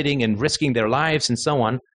and fighting and risking their lives and so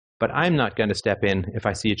on, but I'm not going to step in if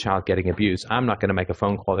I see a child getting abused. I'm not going to make a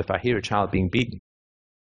phone call if I hear a child being beaten.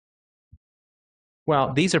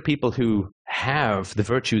 Well, these are people who have the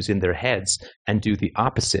virtues in their heads and do the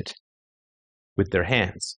opposite with their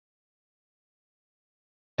hands.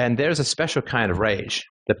 And there's a special kind of rage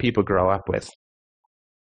that people grow up with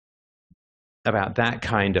about that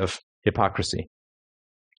kind of hypocrisy.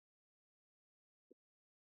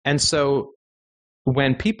 And so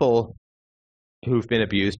when people who've been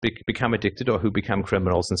abused become addicted or who become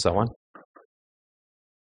criminals and so on,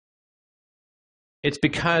 it's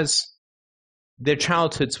because their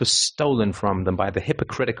childhoods were stolen from them by the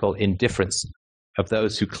hypocritical indifference of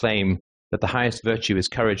those who claim that the highest virtue is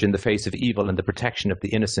courage in the face of evil and the protection of the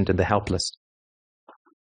innocent and the helpless.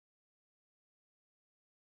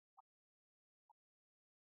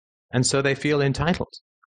 And so they feel entitled.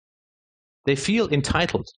 They feel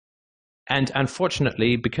entitled. And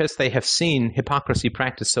unfortunately, because they have seen hypocrisy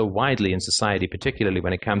practiced so widely in society, particularly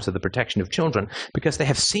when it comes to the protection of children, because they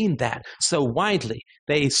have seen that so widely,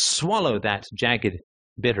 they swallow that jagged,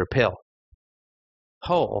 bitter pill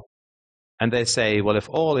whole. And they say, well, if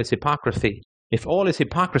all is hypocrisy, if all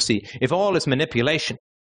is manipulation,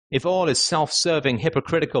 if all is self-serving,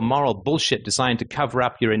 hypocritical, moral bullshit designed to cover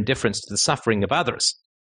up your indifference to the suffering of others,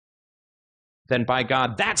 then by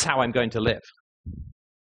God, that's how I'm going to live.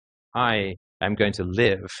 I am going to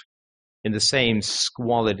live in the same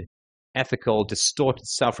squalid, ethical, distorted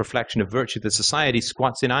self-reflection of virtue that society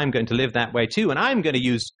squats in. I'm going to live that way too, and I'm going to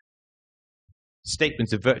use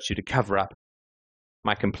statements of virtue to cover up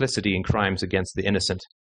my complicity in crimes against the innocent.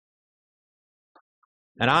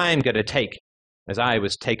 And I'm going to take as I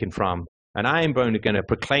was taken from, and I'm going to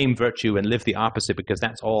proclaim virtue and live the opposite because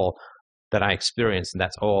that's all that I experienced and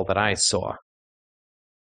that's all that I saw.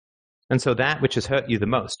 And so that which has hurt you the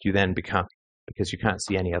most, you then become, because you can't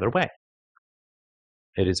see any other way.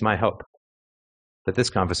 It is my hope that this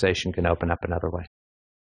conversation can open up another way.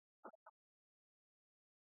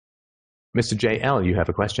 Mr. J.L., you have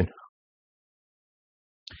a question.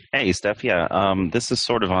 Hey, Steph. Yeah, this is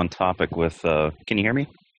sort of on topic with. Can you hear me?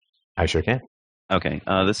 I sure can. Okay,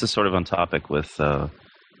 this is sort of on topic with the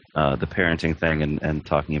parenting thing and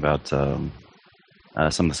talking about some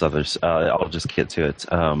of this others. I'll just get to it.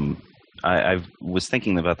 I was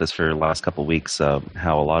thinking about this for the last couple of weeks.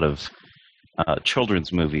 How a lot of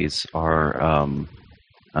children's movies are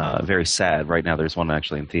very sad. Right now, there's one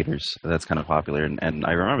actually in theaters that's kind of popular, and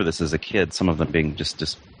I remember this as a kid. Some of them being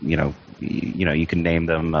just you can name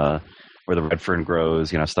them where the red fern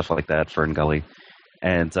grows, stuff like that, Fern Gully.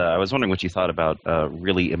 And I was wondering what you thought about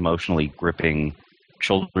really emotionally gripping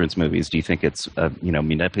children's movies. Do you think it's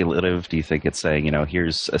manipulative? Do you think it's saying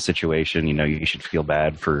here's a situation, you should feel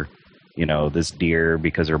bad for this deer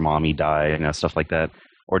because her mommy died, stuff like that?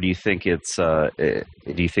 Or do you think it's a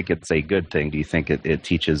good thing? Do you think it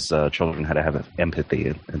teaches children how to have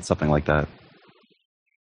empathy and something like that?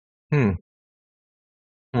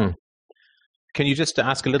 Can you just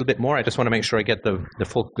ask a little bit more? I just want to make sure I get the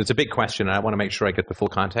full. It's a big question, and I want to make sure I get the full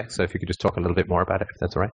context. So if you could just talk a little bit more about it, if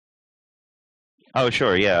that's all right. Oh,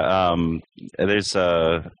 sure. Yeah. There's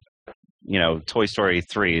Toy Story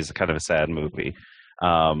 3 is kind of a sad movie.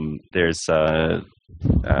 There's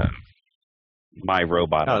My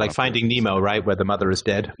Robot. Oh, like Finding Nemo, right, where the mother is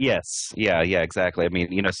dead. Yes. Yeah, exactly. I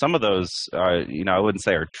mean, some of those are, I wouldn't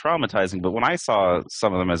say are traumatizing, but when I saw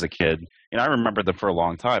some of them as a kid, I remember them for a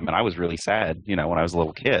long time, and I was really sad, when I was a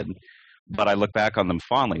little kid. But I look back on them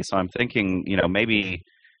fondly, so I'm thinking, maybe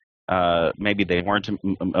they weren't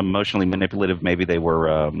emotionally manipulative. Maybe they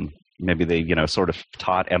were. Maybe they, sort of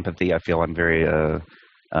taught empathy. I feel I'm very,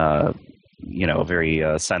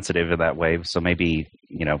 very sensitive in that way. So maybe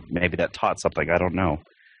that taught something. I don't know.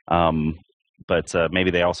 But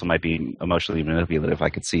maybe they also might be emotionally manipulative. I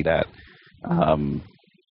could see that.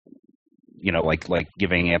 Like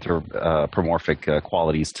giving anthropomorphic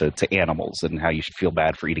qualities to animals and how you should feel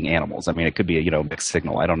bad for eating animals. I mean, it could be a mixed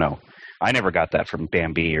signal. I don't know. I never got that from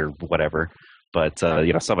Bambi or whatever, but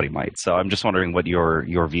somebody might. So I'm just wondering what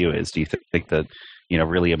your view is. Do you think that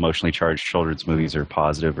really emotionally charged children's movies are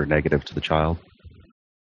positive or negative to the child?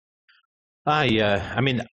 I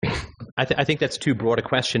mean, I think that's too broad a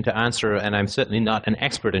question to answer, and I'm certainly not an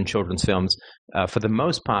expert in children's films. For the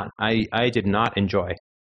most part, I did not enjoy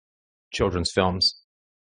children's films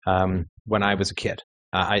when I was a kid.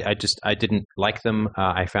 I didn't like them.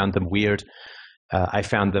 I found them weird. I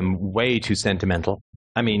found them way too sentimental.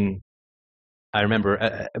 I mean, I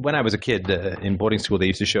remember when I was a kid in boarding school, they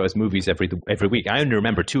used to show us movies every week. I only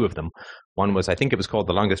remember two of them. One was, I think it was called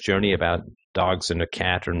The Longest Journey, about dogs and a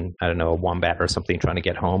cat and, I don't know, a wombat or something trying to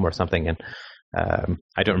get home or something. And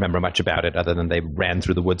I don't remember much about it other than they ran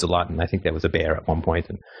through the woods a lot, and I think there was a bear at one point.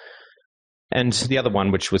 And the other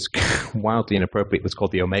one, which was wildly inappropriate, was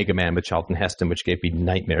called The Omega Man with Charlton Heston, which gave me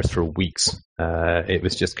nightmares for weeks. It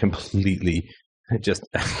was just a completely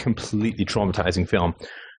traumatizing film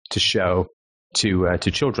to show to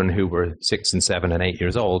children who were 6 and 7 and 8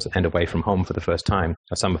 years old and away from home for the first time.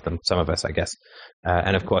 Some of us, I guess.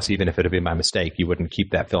 And of course, even if it had been by mistake, you wouldn't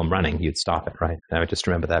keep that film running. You'd stop it, right? I just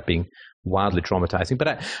remember that being wildly traumatizing.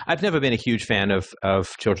 But I've never been a huge fan of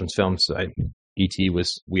children's films. E.T.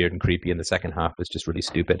 was weird and creepy, and the second half was just really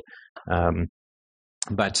stupid.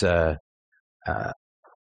 But I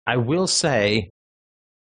will say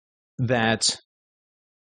that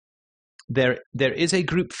there is a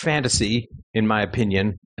group fantasy, in my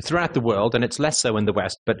opinion, throughout the world, and it's less so in the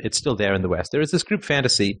West, but it's still there in the West. There is this group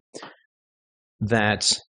fantasy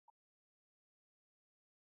that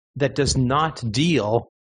does not deal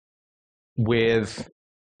with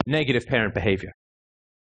negative parent behavior.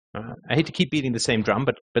 I hate to keep beating the same drum,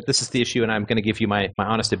 but this is the issue, and I'm going to give you my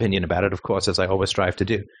honest opinion about it, of course, as I always strive to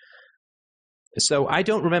do. So I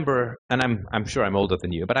don't remember, and I'm sure I'm older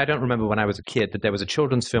than you, but I don't remember when I was a kid that there was a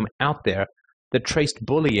children's film out there that traced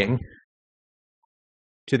bullying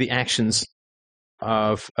to the actions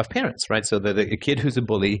of parents, right? So that a kid who's a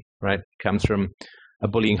bully, right, comes from a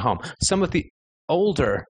bullying home. Some of the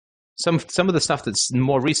older, some of the stuff that's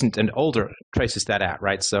more recent and older traces that out,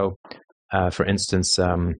 right? So, for instance,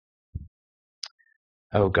 oh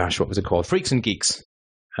gosh, what was it called? Freaks and Geeks.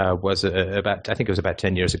 Was about, I think it was about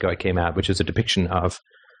 10 years ago it came out, which was a depiction of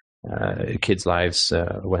kids' lives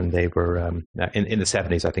when they were in the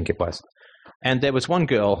 70s, I think it was. And there was one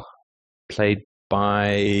girl played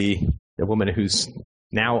by a woman who's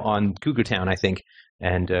now on Cougar Town, I think,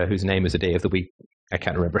 and whose name is A Day of the Week. I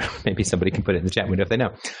can't remember. Maybe somebody can put it in the chat window if they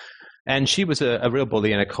know. And she was a real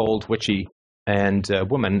bully and a cold, witchy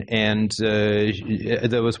woman. And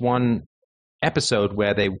there was one episode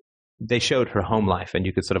where they showed her home life, and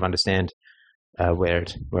you could sort of understand where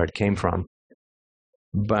it came from.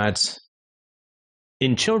 But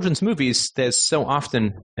in children's movies, there's so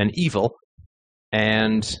often an evil,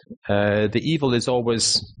 and the evil is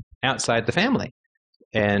always outside the family,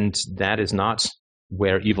 and that is not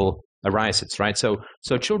where evil arises, right? So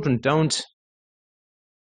children don't.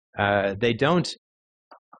 The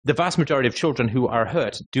vast majority of children who are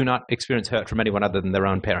hurt do not experience hurt from anyone other than their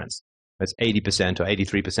own parents. It's 80% or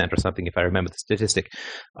 83% or something, if I remember the statistic,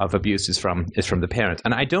 of abuse is from the parent.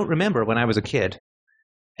 And I don't remember when I was a kid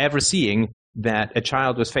ever seeing that a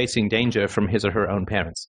child was facing danger from his or her own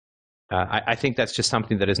parents. I think that's just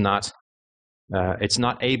something that is not, it's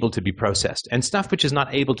not able to be processed. And stuff which is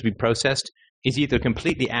not able to be processed is either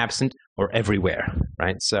completely absent or everywhere,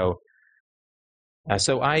 right? So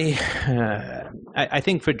I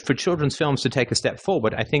think for children's films to take a step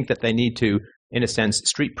forward, I think that they need to, in a sense,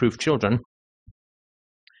 street-proof children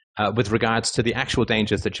with regards to the actual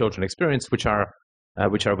dangers that children experience, which are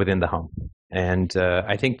within the home. And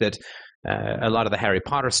I think that a lot of the Harry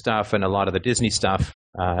Potter stuff and a lot of the Disney stuff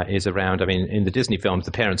is around. I mean, in the Disney films,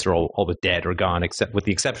 the parents are always dead or gone, except with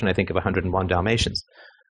the exception, I think, of 101 Dalmatians.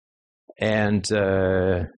 And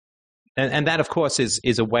that, of course,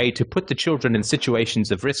 is a way to put the children in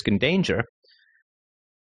situations of risk and danger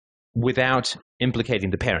without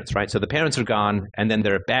implicating the parents, right? So the parents are gone, and then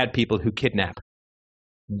there are bad people who kidnap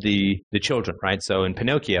the children, right? So in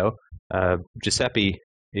Pinocchio, Giuseppe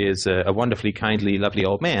is a wonderfully kindly, lovely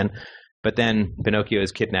old man, but then Pinocchio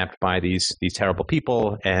is kidnapped by these terrible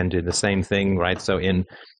people, and in the same thing, right? So in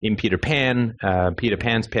Peter Pan, Peter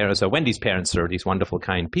Pan's parents, or Wendy's parents, are these wonderful,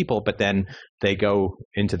 kind people, but then they go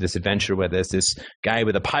into this adventure where there's this guy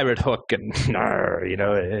with a pirate hook, and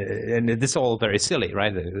and this all very silly,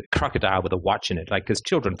 right? The crocodile with a watch in it, like, because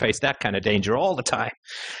children face that kind of danger all the time,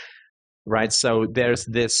 right? So there's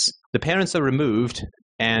this: the parents are removed,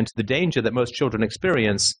 and the danger that most children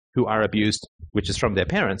experience who are abused, which is from their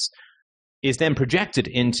parents, is then projected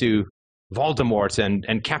into Voldemort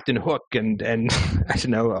and Captain Hook and I don't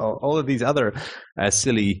know, all of these other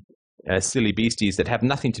silly beasties that have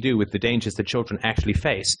nothing to do with the dangers that children actually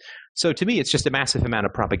face. So to me, it's just a massive amount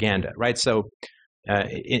of propaganda, right? So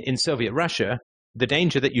in Soviet Russia, the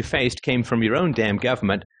danger that you faced came from your own damn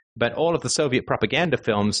government, but all of the Soviet propaganda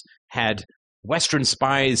films had Western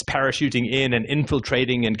spies parachuting in and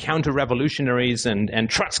infiltrating, and counter-revolutionaries and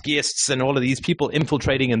Trotskyists and all of these people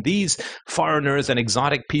infiltrating, and these foreigners and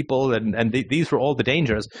exotic people, and these were all the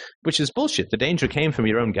dangers, which is bullshit. The danger came from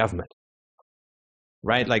your own government,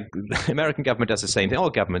 right? Like the American government does the same thing.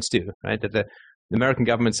 All governments do, right? That the American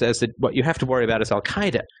government says that what you have to worry about is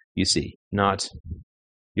Al-Qaeda, you see, not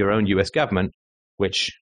your own U.S. government,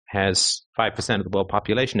 which has 5% of the world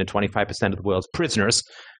population and 25% of the world's prisoners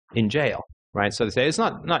in jail. Right, so they say it's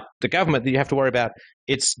not the government that you have to worry about.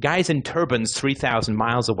 It's guys in turbans 3,000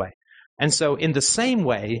 miles away. And so in the same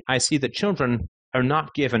way, I see that children are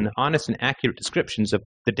not given honest and accurate descriptions of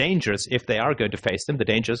the dangers if they are going to face them. The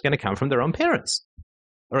danger is going to come from their own parents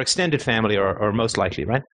or extended family or most likely,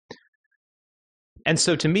 right? And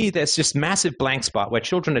so to me, there's just massive blank spot where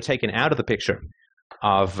children are taken out of the picture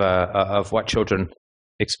of what children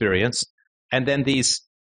experience. And then these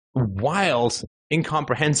wild,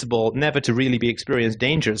 incomprehensible, never to really be experienced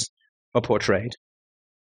dangers are portrayed,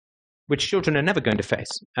 which children are never going to face.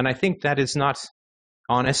 And I think that is not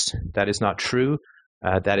honest, that is not true,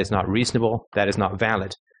 that is not reasonable, that is not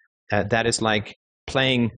valid. That is like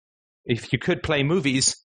playing, if you could play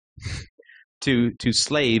movies to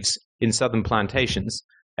slaves in southern plantations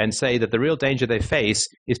and say that the real danger they face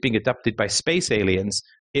is being abducted by space aliens,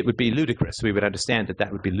 it would be ludicrous. We would understand that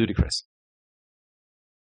that would be ludicrous.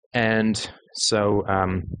 And so,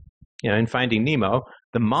 in Finding Nemo,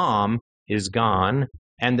 the mom is gone,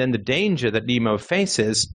 and then the danger that Nemo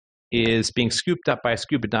faces is being scooped up by a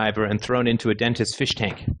scuba diver and thrown into a dentist's fish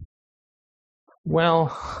tank.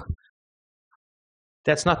 Well,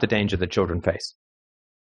 that's not the danger that children face.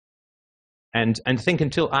 And I think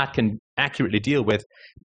until art can accurately deal with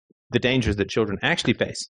the dangers that children actually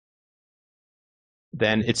face,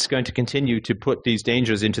 then it's going to continue to put these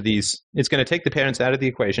dangers into these, it's going to take the parents out of the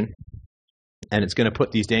equation, and it's going to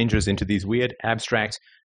put these dangers into these weird, abstract,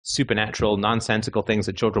 supernatural, nonsensical things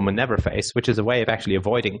that children will never face, which is a way of actually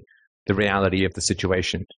avoiding the reality of the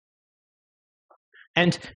situation.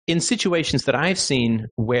 And in situations that I've seen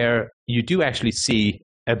where you do actually see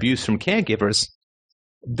abuse from caregivers,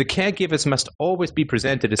 the caregivers must always be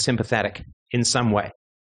presented as sympathetic in some way,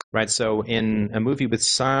 right? So in a movie with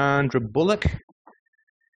Sandra Bullock,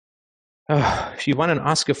 she won an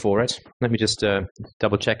Oscar for it. Let me just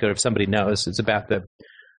double check her if somebody knows. It's about the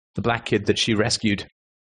black kid that she rescued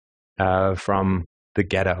from the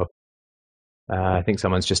ghetto. I think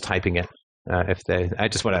someone's just typing it. I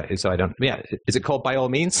just want to, so I don't, yeah, is it called By All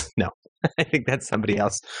Means? No, I think that's somebody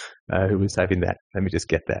else who was typing that. Let me just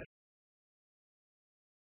get that.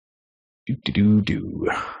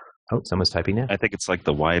 Oh, someone's typing now. I think it's like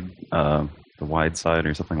the wide side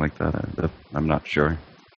or something like that. I'm not sure.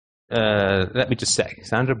 Let me just say,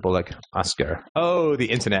 Sandra Bullock, Oscar. Oh, the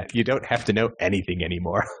internet. You don't have to know anything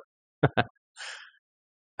anymore.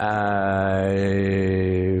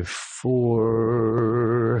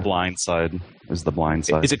 For Blind Side is the Blind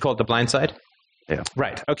Side. Is it called The Blind Side? Yeah.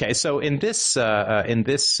 Right. Okay. So in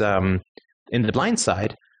The Blind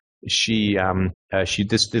Side,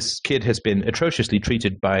 this kid has been atrociously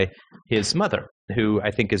treated by his mother, who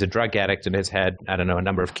I think is a drug addict and has had, I don't know, a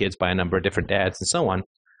number of kids by a number of different dads and so on.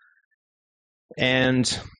 And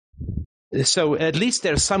so at least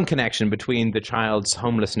there's some connection between the child's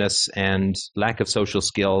homelessness and lack of social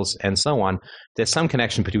skills and so on. There's some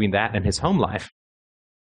connection between that and his home life.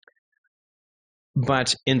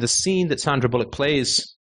 But in the scene that Sandra Bullock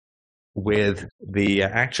plays with the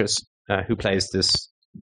actress who plays this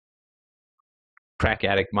crack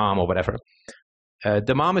addict mom or whatever,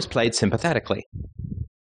 the mom is played sympathetically.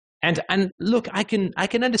 And look, I can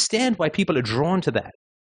understand why people are drawn to that.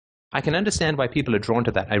 I can understand why people are drawn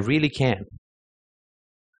to that. I really can.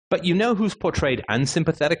 But you know who's portrayed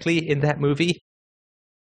unsympathetically in that movie?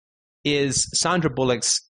 Is Sandra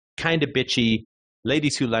Bullock's kind of bitchy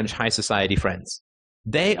ladies who lunch high society friends.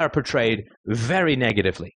 They are portrayed very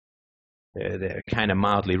negatively. They're kind of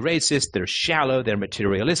mildly racist, they're shallow, they're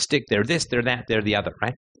materialistic, they're this, they're that, they're the other,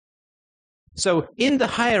 right? So in the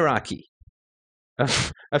hierarchy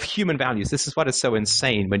of human values, this is what is so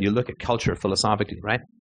insane when you look at culture philosophically, right?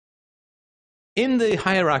 In the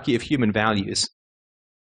hierarchy of human values,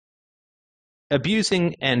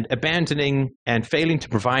 abusing and abandoning and failing to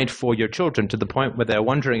provide for your children to the point where they're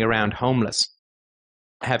wandering around homeless,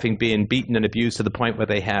 having been beaten and abused to the point where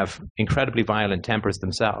they have incredibly violent tempers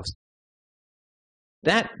themselves,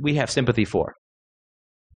 that we have sympathy for.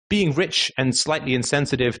 Being rich and slightly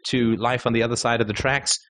insensitive to life on the other side of the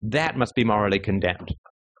tracks, that must be morally condemned.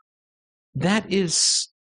 That is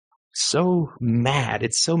so mad,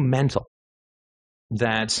 it's so mental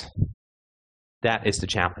that is the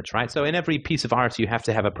challenge, right? So in every piece of art, you have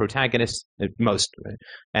to have a protagonist, most,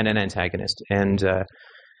 and an antagonist. And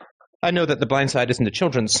I know that The Blind Side isn't a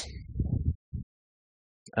children's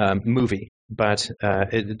movie, but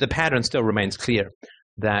the pattern still remains clear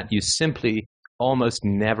that you simply almost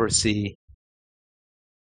never see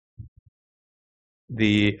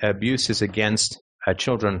the abuses against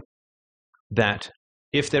children that,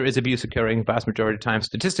 if there is abuse occurring, vast majority of time,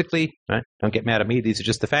 statistically, right? Don't get mad at me, these are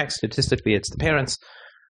just the facts. Statistically, it's the parents,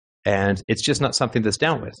 and it's just not something that's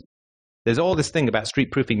dealt with. There's all this thing about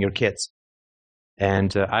street-proofing your kids,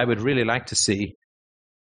 and I would really like to see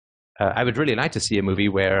a movie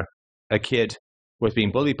where a kid was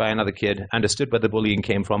being bullied by another kid, understood where the bullying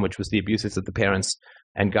came from, which was the abuses of the parents,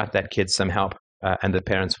 and got that kid some help, and the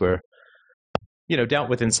parents were, dealt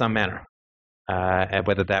with in some manner.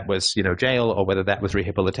 Whether that was, jail, or whether that was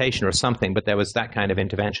rehabilitation or something, but there was that kind of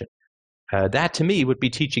intervention. That, to me, would be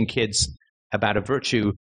teaching kids about a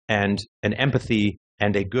virtue and an empathy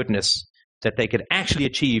and a goodness that they could actually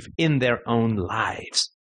achieve in their own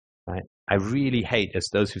lives. Right? I really hate, as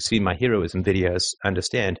those who've seen my heroism videos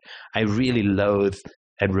understand, I really loathe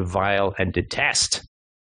and revile and detest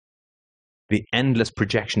the endless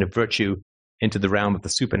projection of virtue into the realm of the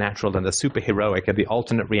supernatural and the superheroic and the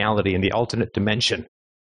alternate reality and the alternate dimension.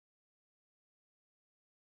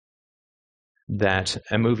 That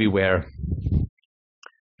a movie where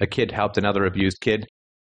a kid helped another abused kid,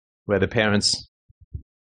 where the parents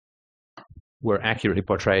were accurately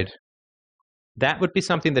portrayed, that would be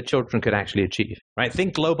something that children could actually achieve, right?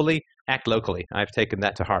 Think globally, act locally. I've taken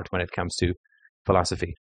that to heart when it comes to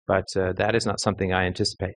philosophy, but that is not something I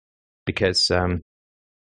anticipate, because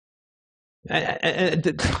and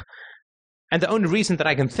the only reason that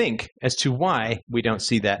I can think as to why we don't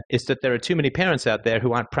see that is that there are too many parents out there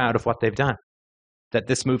who aren't proud of what they've done, that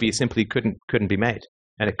this movie simply couldn't be made,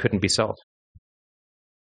 and it couldn't be sold.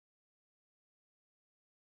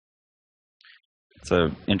 It's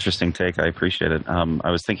an interesting take. I appreciate it. I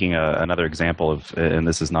was thinking another example of, and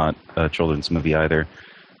this is not a children's movie either,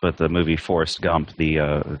 but the movie Forrest Gump,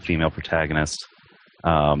 the female protagonist,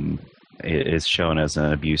 is shown as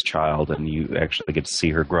an abused child, and you actually get to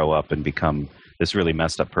see her grow up and become this really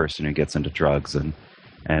messed up person who gets into drugs and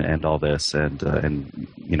all this, and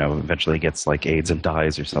eventually gets like AIDS and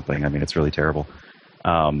dies or something. I mean, it's really terrible.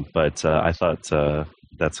 But I thought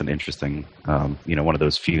that's an interesting, one of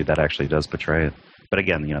those few that actually does portray it. But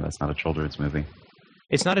again, that's not a children's movie.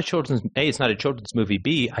 It's not a children's. A, it's not a children's movie.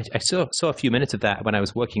 B, I saw a few minutes of that when I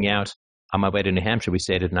was working out on my way to New Hampshire. We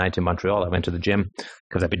stayed at night in Montreal. I went to the gym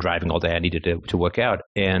because I'd been driving all day. I needed to work out.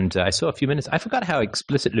 And I saw a few minutes. I forgot how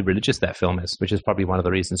explicitly religious that film is, which is probably one of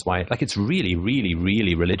the reasons why. Like, it's really, really,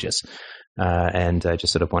 really religious. And I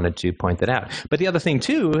just sort of wanted to point that out. But the other thing,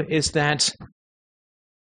 too, is that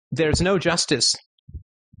there's no justice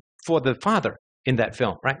for the father in that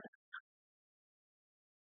film, right?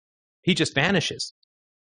 He just vanishes.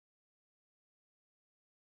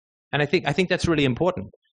 And I think that's really important.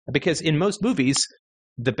 Because in most movies,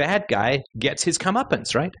 the bad guy gets his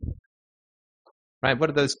comeuppance, right? Right? What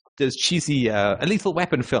are those cheesy Lethal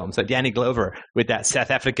Weapon films, like Danny Glover with that South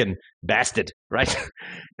African bastard, right?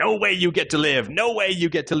 No way you get to live. No way you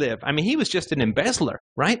get to live. I mean, he was just an embezzler,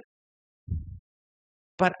 right?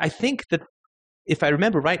 But I think that, if I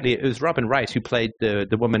remember rightly, it was Robin Wright who played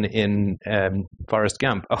the woman in Forrest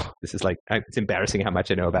Gump. Oh, this is it's embarrassing how much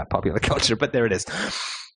I know about popular culture, but there it is.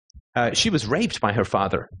 She was raped by her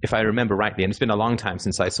father, if I remember rightly, and it's been a long time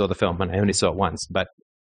since I saw the film, and I only saw it once, but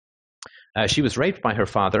she was raped by her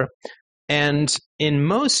father. And in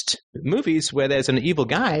most movies where there's an evil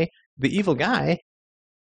guy, the evil guy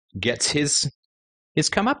gets his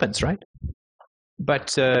comeuppance, right?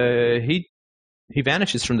 But he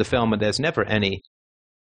vanishes from the film, and there's never any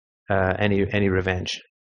revenge.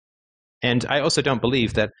 And I also don't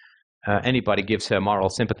believe that anybody gives her moral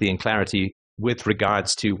sympathy and clarity with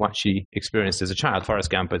regards to what she experienced as a child.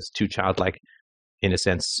 Forrest Gump is too childlike, in a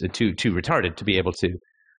sense, too retarded to be able to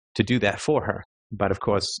do that for her. But of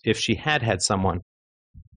course, if she had someone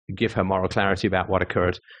give her moral clarity about what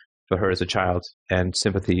occurred for her as a child, and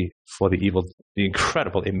sympathy for the evil, the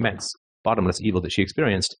incredible, immense, bottomless evil that she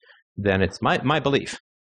experienced, then it's my belief.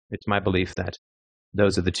 It's my belief that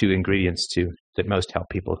those are the two ingredients that most help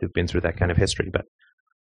people who've been through that kind of history.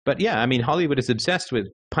 But yeah, I mean, Hollywood is obsessed with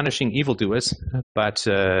punishing evildoers, but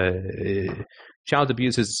child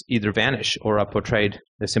abusers either vanish or are portrayed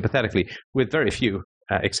sympathetically, with very few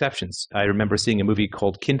exceptions. I remember seeing a movie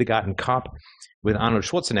called Kindergarten Cop with Arnold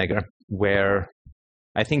Schwarzenegger, where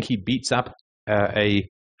I think he beats up a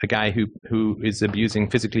a guy who is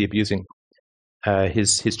physically abusing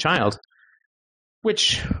his child,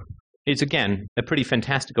 which is, again, a pretty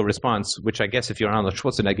fantastical response, which I guess if you're Arnold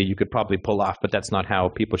Schwarzenegger, you could probably pull off, but that's not how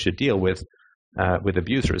people should deal with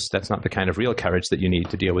abusers. That's not the kind of real courage that you need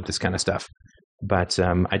to deal with this kind of stuff. But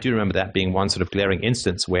I do remember that being one sort of glaring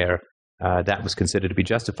instance where that was considered to be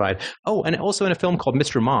justified. Oh, and also in a film called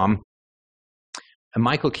Mr. Mom,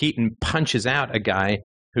 Michael Keaton punches out a guy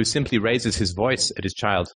who simply raises his voice at his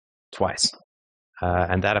child twice.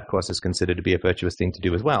 And that, of course, is considered to be a virtuous thing to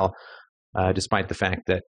do as well, despite the fact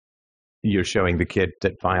that you're showing the kid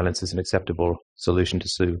that violence is an acceptable solution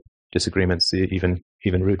to disagreements, even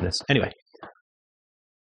rudeness. Anyway.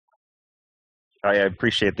 I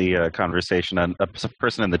appreciate the conversation. A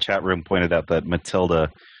person in the chat room pointed out that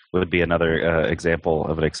Matilda would be another example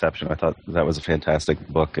of an exception. I thought that was a fantastic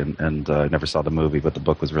book, and I never saw the movie, but the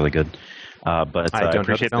book was really good. But I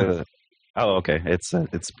appreciate the. Oh, okay.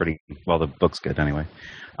 It's pretty well. The book's good anyway.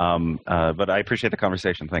 But I appreciate the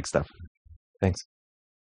conversation. Thanks, Steph. Thanks.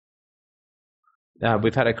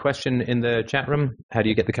 We've had a question in the chat room. How do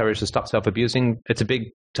you get the courage to stop self-abusing? It's a big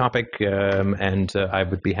topic, and I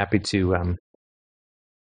would be happy to.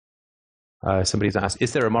 Somebody's asked,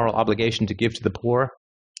 is there a moral obligation to give to the poor?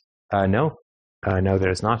 No. No, there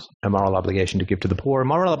is not a moral obligation to give to the poor.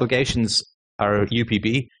 Moral obligations are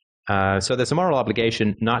UPB. So there's a moral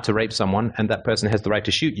obligation not to rape someone, and that person has the right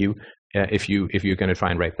to shoot you if you're going to try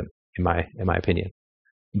and rape them, in my opinion.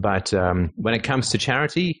 But when it comes to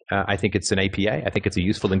charity, I think it's an APA. I think it's a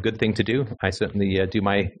useful and good thing to do. I certainly do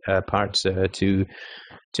my part to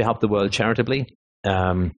help the world charitably,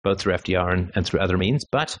 both through FDR and through other means.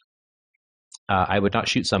 But I would not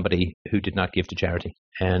shoot somebody who did not give to charity.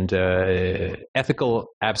 And ethical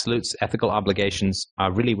absolutes, ethical obligations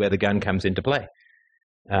are really where the gun comes into play.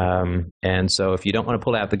 And so if you don't want to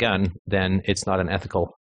pull out the gun, then it's not an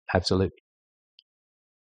ethical absolute.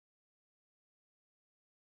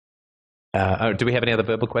 Do we have any other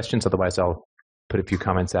verbal questions? Otherwise, I'll put a few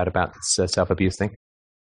comments out about this self-abuse thing.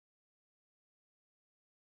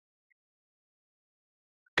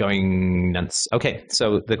 Going nuts. Okay,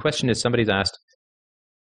 so the question is, somebody's asked,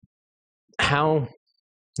 let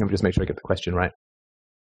me just make sure I get the question right.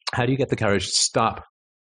 How do you get the courage to stop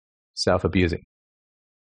self-abusing?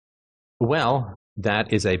 Well,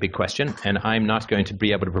 that is a big question, and I'm not going to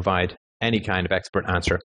be able to provide any kind of expert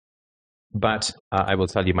answer. But I will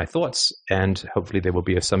tell you my thoughts, and hopefully they will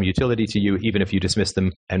be of some utility to you, even if you dismiss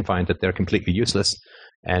them and find that they're completely useless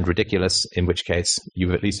and ridiculous, in which case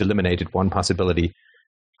you've at least eliminated one possibility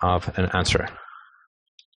of an answer.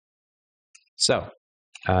 So,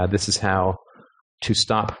 this is how to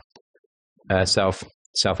stop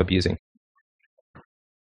self-abusing.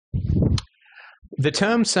 The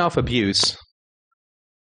term self-abuse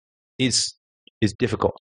is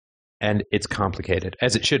difficult, and it's complicated,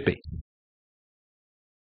 as it should be.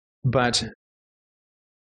 But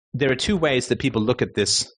there are two ways that people look at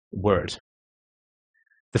this word.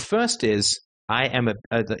 The first is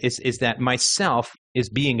is that myself is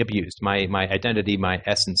being abused. My identity, my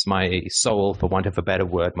essence, my soul, for want of a better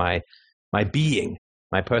word, my being,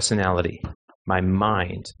 my personality, my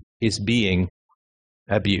mind is being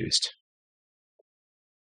abused.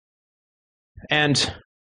 And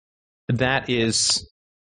that is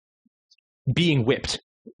being whipped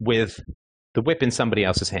with the whip in somebody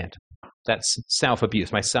else's hand. That's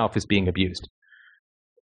self-abuse. Myself is being abused.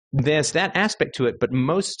 There's that aspect to it, but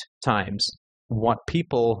most times what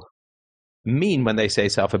people mean when they say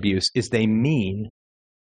self-abuse is they mean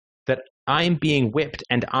that I'm being whipped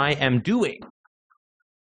and I am doing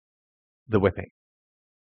the whipping.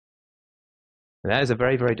 That is a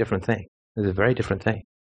very, very different thing. It's a very different thing.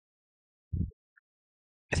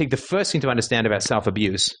 I think the first thing to understand about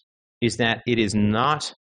self-abuse is that it is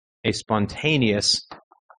not a spontaneous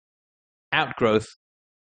outgrowth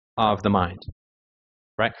of the mind,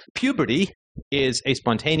 right? Puberty is a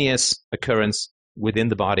spontaneous occurrence within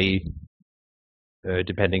the body,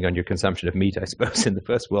 depending on your consumption of meat, I suppose, in the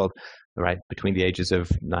first world, right? Between the ages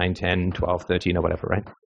of 9, 10, 12, 13, or whatever, right?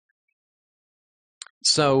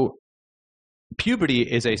 So puberty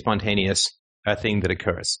is a spontaneous thing that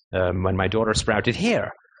occurs. When my daughter sprouted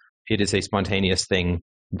hair, it is a spontaneous thing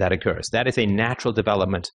that occurs. That is a natural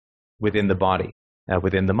development within the body,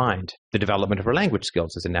 within the mind. The development of her language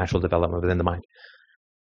skills is a natural development within the mind.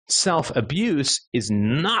 Self-abuse is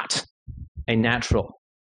not a natural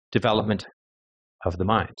development of the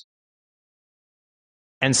mind.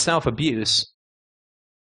 And self-abuse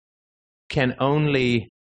can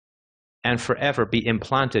only and forever be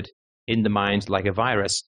implanted in the mind like a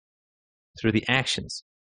virus through the actions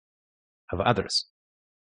of others.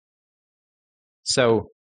 So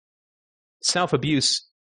self-abuse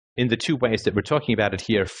in the two ways that we're talking about it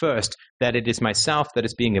here. First, that it is myself that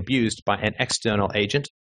is being abused by an external agent.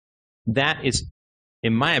 That is,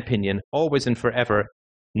 in my opinion, always and forever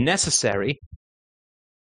necessary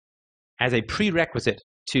as a prerequisite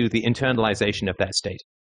to the internalization of that state.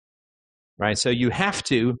 Right? So you have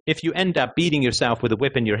to, if you end up beating yourself with a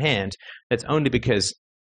whip in your hand, that's only because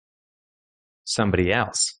somebody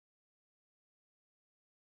else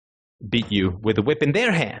beat you with a whip in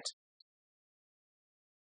their hand.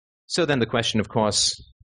 So then the question, of course,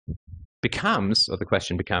 becomes,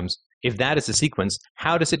 if that is the sequence,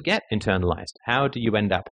 how does it get internalized? How do you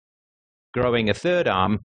end up growing a third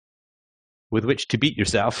arm with which to beat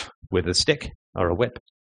yourself with a stick or a whip,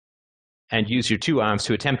 and use your two arms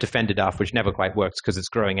to attempt to fend it off, which never quite works because it's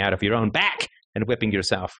growing out of your own back and whipping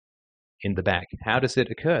yourself in the back? How does it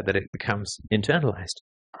occur that it becomes internalized?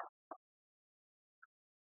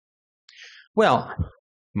 Well,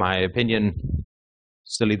 my opinion,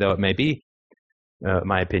 silly though it may be,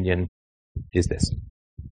 my opinion is this.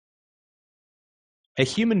 A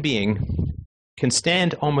human being can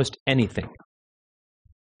stand almost anything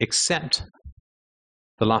except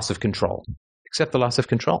the loss of control. Except the loss of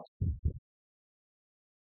control.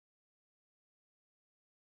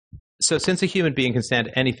 So since a human being can stand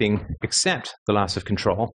anything except the loss of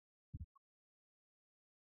control,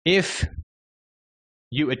 if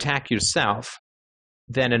you attack yourself,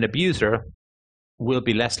 then an abuser will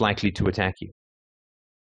be less likely to attack you,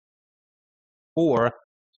 or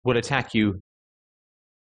will attack you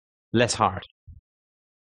less hard.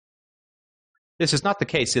 This is not the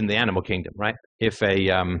case in the animal kingdom, right? If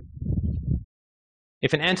an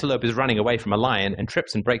antelope is running away from a lion and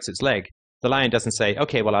trips and breaks its leg, the lion doesn't say,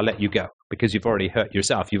 okay, well, I'll let you go because you've already hurt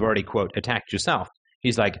yourself. You've already, quote, attacked yourself.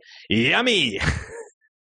 He's like, yummy!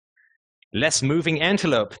 Less moving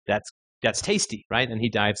antelope. That's tasty, right? And he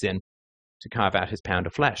dives in to carve out his pound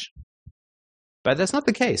of flesh. But that's not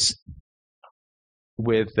the case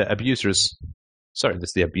with abusers. Sorry, this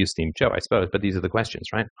is the abuse-themed show, I suppose, but these are the questions,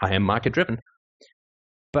 right? I am market-driven.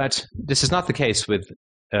 But this is not the case with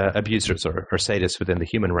abusers or sadists within the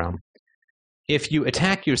human realm. If you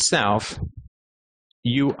attack yourself,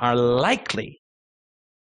 you are likely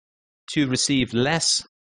to receive less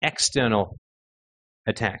external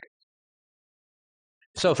attack.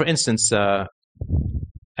 So, for instance, and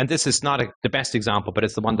this is not the best example, but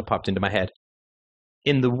it's the one that popped into my head.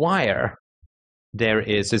 In The Wire,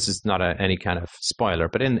 this is not any kind of spoiler,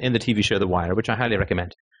 but in the TV show The Wire, which I highly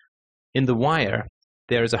recommend, in The Wire,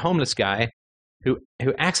 there is a homeless guy who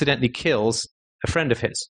accidentally kills a friend of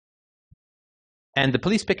his. And the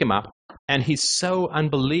police pick him up, and he's so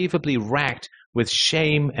unbelievably racked with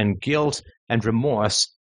shame and guilt and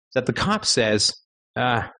remorse that the cop says,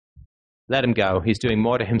 let him go. He's doing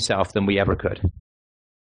more to himself than we ever could.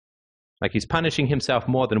 Like he's punishing himself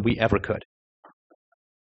more than we ever could.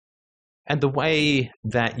 And the way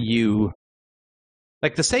that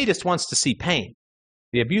like the sadist wants to see pain.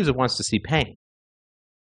 The abuser wants to see pain.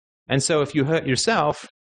 And so if you hurt yourself,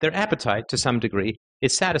 their appetite, to some degree,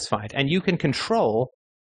 is satisfied. And you can control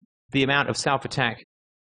the amount of self-attack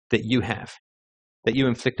that you have, that you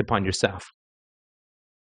inflict upon yourself.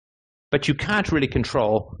 But you can't really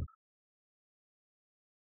control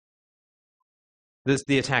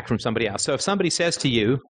the attack from somebody else. So if somebody says to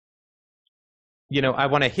you, I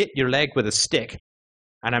want to hit your leg with a stick,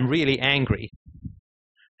 and I'm really angry,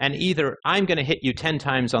 and either I'm going to hit you 10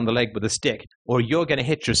 times on the leg with a stick, or you're going to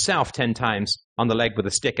hit yourself 10 times on the leg with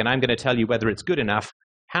a stick, and I'm going to tell you whether it's good enough,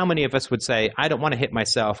 how many of us would say, I don't want to hit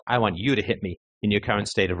myself, I want you to hit me in your current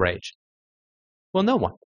state of rage? Well, no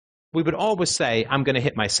one. We would always say, I'm going to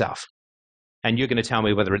hit myself, and you're going to tell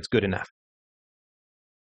me whether it's good enough.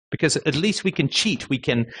 Because at least we can cheat, we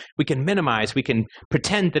can minimize, we can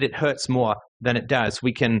pretend that it hurts more than it does.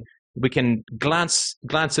 We can glance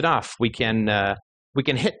it off. We can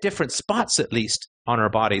hit different spots at least on our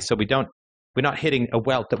body, so we're not hitting a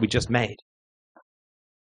welt that we just made.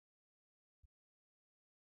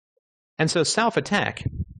 And so self-attack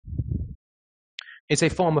is a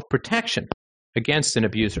form of protection against an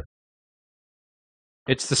abuser.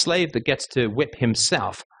 It's the slave that gets to whip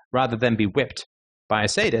himself rather than be whipped by a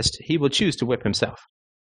sadist. He will choose to whip himself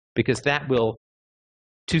because that will,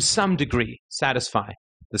 to some degree, satisfy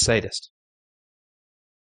the sadist.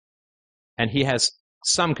 And he has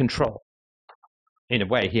some control. In a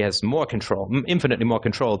way, he has more control, infinitely more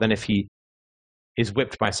control than if he is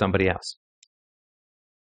whipped by somebody else.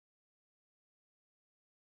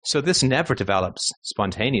 So this never develops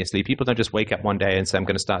spontaneously. People don't just wake up one day and say, I'm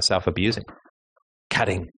going to start self-abusing,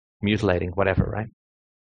 cutting, mutilating, whatever, right?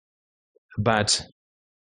 But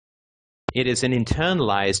It is an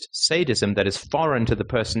internalized sadism that is foreign to the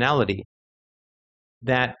personality,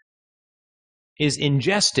 that is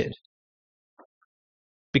ingested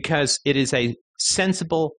because it is a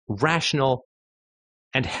sensible, rational,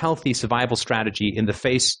 and healthy survival strategy in the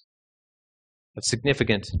face of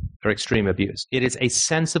significant or extreme abuse. It is a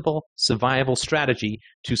sensible survival strategy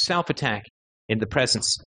to self-attack in the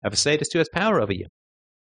presence of a sadist who has power over you,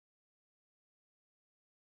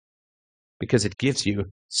 because it gives you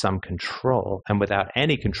some control, and without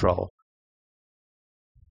any control,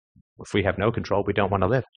 if we have no control, we don't want to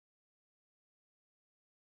live.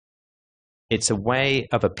 It's a way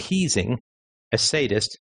of appeasing a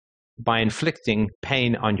sadist by inflicting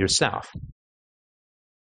pain on yourself.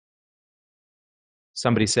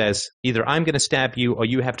 Somebody says, either I'm going to stab you or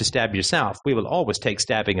you have to stab yourself. We will always take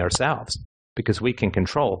stabbing ourselves because we can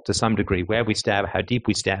control to some degree where we stab, how deep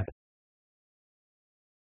we stab.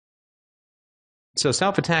 So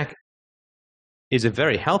self-attack is a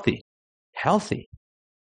very healthy,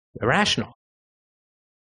 irrational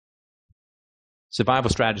survival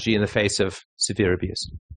strategy in the face of severe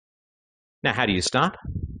abuse. Now, how do you stop?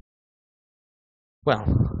 Well,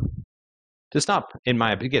 to stop,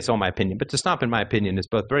 it gets all my opinion, but to stop, in my opinion, is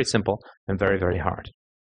both very simple and very, very hard.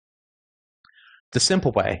 The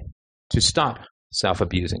simple way to stop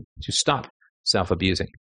self-abusing,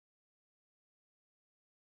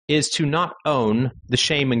 is to not own the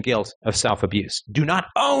shame and guilt of self-abuse. Do not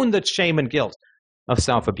own the shame and guilt of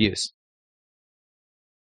self-abuse.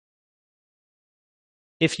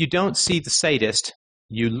 If you don't see the sadist,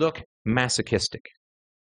 you look masochistic,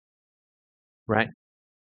 right?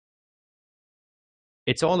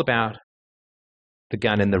 It's all about the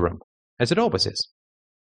gun in the room, as it always is.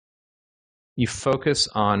 You focus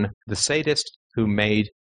on the sadist who made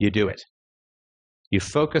you do it. You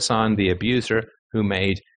focus on the abuser who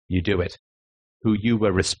made you do it, who you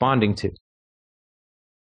were responding to.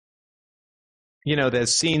 You know,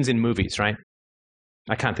 there's scenes in movies, right?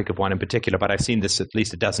 I can't think of one in particular, but I've seen this at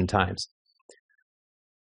least a dozen times.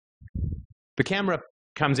 The camera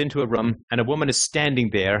comes into a room, and a woman is standing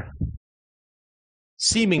there,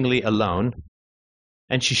 seemingly alone,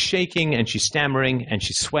 and she's shaking, and she's stammering, and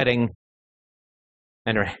she's sweating,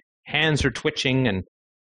 and her hands are twitching, and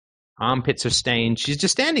armpits are stained. She's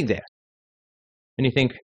just standing there. And you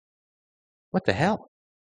think, what the hell?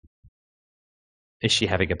 Is she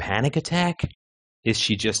having a panic attack? Is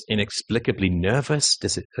she just inexplicably nervous?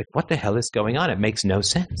 What the hell is going on? It makes no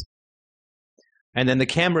sense. And then the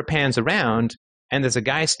camera pans around, and there's a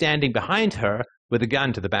guy standing behind her with a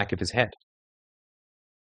gun to the back of his head.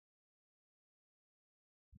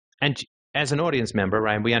 And as an audience member,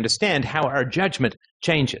 Ryan, we understand how our judgment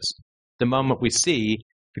changes the moment we see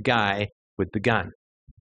the guy with the gun.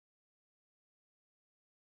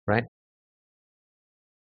 Right?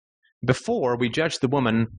 Before, we judged the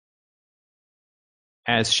woman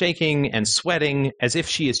as shaking and sweating, as if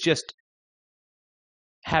she is just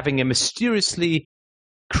having a mysteriously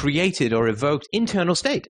created or evoked internal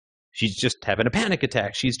state. She's just having a panic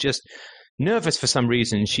attack. She's just nervous for some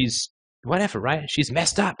reason. She's whatever, right? She's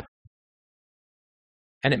messed up.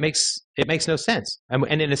 And it makes no sense.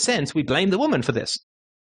 And in a sense, we blame the woman for this.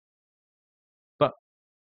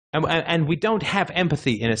 And we don't have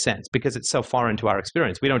empathy, in a sense, because it's so foreign to our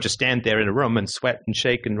experience. We don't just stand there in a room and sweat and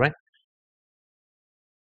shake and right.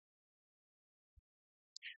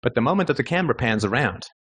 But the moment that the camera pans around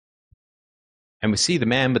and we see the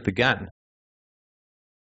man with the gun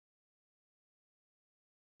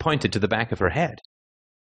pointed to the back of her head,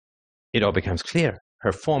 it all becomes clear.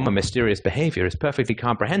 Her former mysterious behavior is perfectly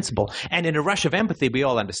comprehensible. And in a rush of empathy, we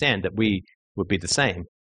all understand that we would be the same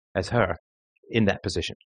as her in that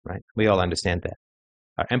position. Right? We all understand that.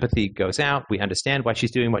 Our empathy goes out. We understand why she's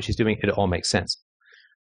doing what she's doing. It all makes sense.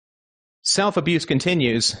 Self-abuse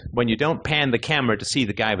continues when you don't pan the camera to see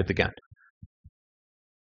the guy with the gun.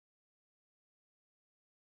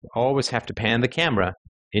 You always have to pan the camera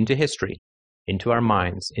into history, into our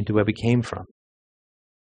minds, into where we came from,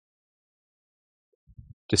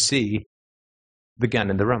 to see the gun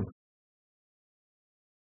in the room.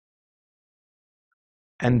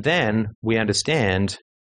 And then we understand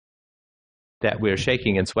that we're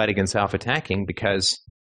shaking and sweating and self-attacking because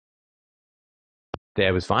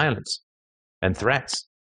there was violence and threats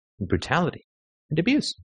and brutality and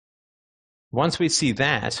abuse. Once we see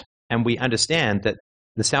that and we understand that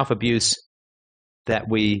the self-abuse that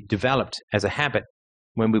we developed as a habit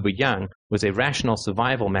when we were young was a rational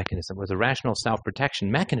survival mechanism, was a rational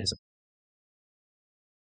self-protection mechanism,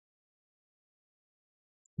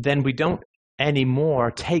 then we don't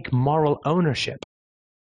anymore take moral ownership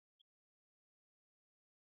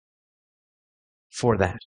for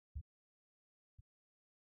that.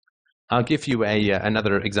 I'll give you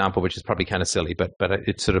another example, which is probably kind of silly, but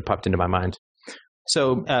it sort of popped into my mind.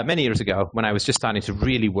 So many years ago, when I was just starting to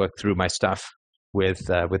really work through my stuff with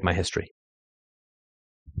my history,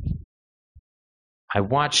 I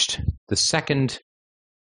watched the second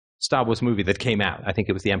Star Wars movie that came out. I think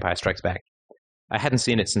it was The Empire Strikes Back. I hadn't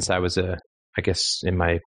seen it since I was, I guess, in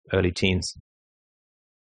my early teens.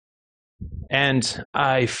 And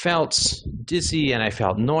I felt dizzy and I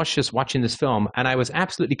felt nauseous watching this film, and I was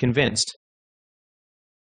absolutely convinced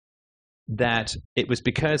that it was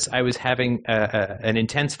because I was having an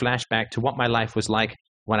intense flashback to what my life was like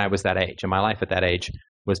when I was that age. And my life at that age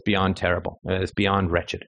was beyond terrible. It was beyond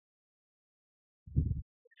wretched.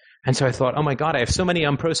 And so I thought, oh my God, I have so many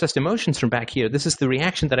unprocessed emotions from back here. This is the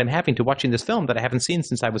reaction that I'm having to watching this film that I haven't seen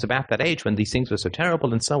since I was about that age when these things were so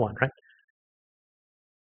terrible and so on, right?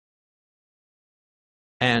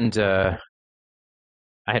 And I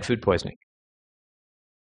had food poisoning.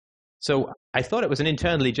 So I thought it was an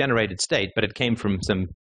internally generated state, but it came from some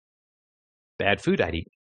bad food I'd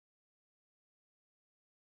eaten.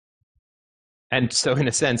 And so in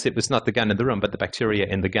a sense, it was not the gun in the room, but the bacteria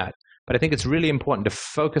in the gut. But I think it's really important to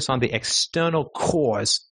focus on the external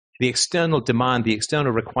cause, the external demand, the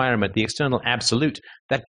external requirement, the external absolute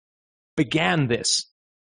that began this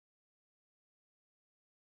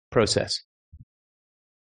process.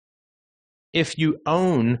 If you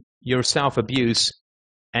own your self-abuse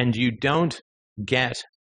and you don't get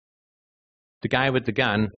the guy with the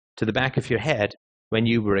gun to the back of your head when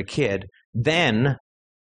you were a kid, then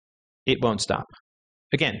it won't stop.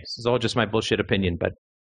 Again, this is all just my bullshit opinion, but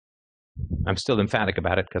I'm still emphatic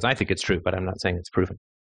about it because I think it's true, but I'm not saying it's proven.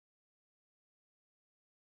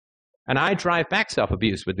 And I drive back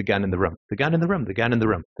self-abuse with the gun in the room. The gun in the room, the gun in the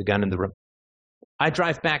room, the gun in the room. I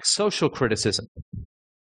drive back social criticism.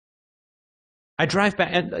 I drive back,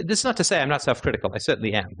 and this is not to say I'm not self-critical. I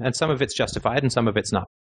certainly am. And some of it's justified and some of it's not.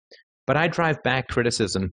 But I drive back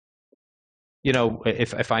criticism. You know,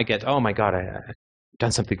 if I get, oh my God, I've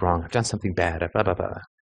done something wrong. I've done something bad. Blah, blah, blah.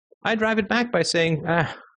 I drive it back by saying,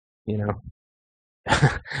 you know,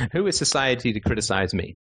 who is society to criticize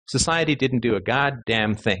me? Society didn't do a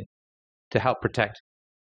goddamn thing to help protect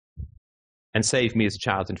and save me as a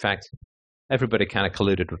child. In fact, everybody kind of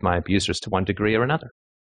colluded with my abusers to one degree or another.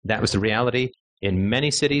 That was the reality in many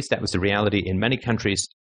cities. That was the reality in many countries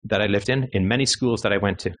that I lived in many schools that I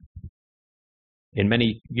went to, in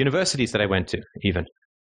many universities that I went to, even.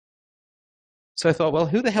 So I thought, well,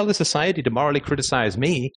 who the hell is society to morally criticize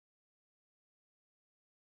me?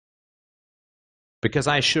 Because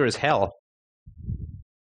I sure as hell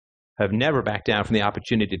have never backed down from the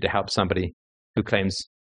opportunity to help somebody who claims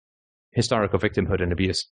historical victimhood and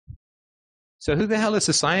abuse. So who the hell is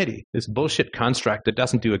society, this bullshit construct that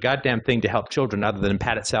doesn't do a goddamn thing to help children other than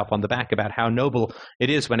pat itself on the back about how noble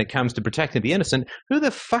it is when it comes to protecting the innocent? Who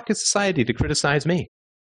the fuck is society to criticize me?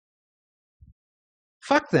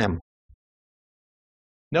 Fuck them.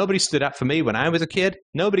 Nobody stood up for me when I was a kid.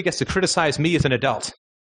 Nobody gets to criticize me as an adult.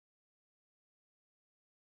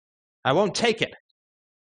 I won't take it.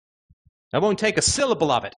 I won't take a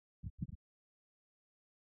syllable of it.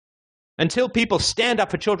 Until people stand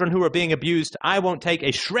up for children who are being abused, I won't take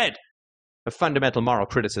a shred of fundamental moral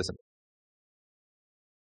criticism.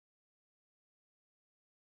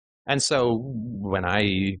 And so when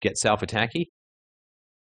I get self-attacky,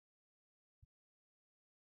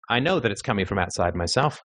 I know that it's coming from outside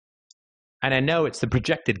myself. And I know it's the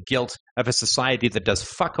projected guilt of a society that does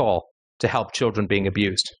fuck all to help children being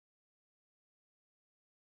abused.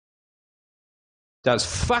 Does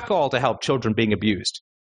fuck all to help children being abused.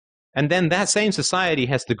 And then that same society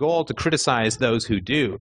has the gall to criticize those who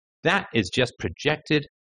do. That is just projected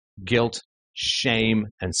guilt, shame,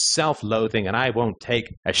 and self-loathing, and I won't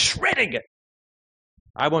take a shredding it.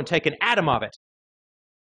 I won't take an atom of it.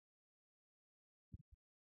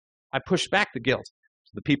 I push back the guilt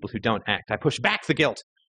to the people who don't act. I push back the guilt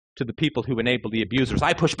to the people who enable the abusers.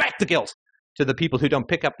 I push back the guilt to the people who don't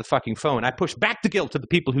pick up the fucking phone. I push back the guilt to the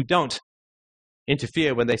people who don't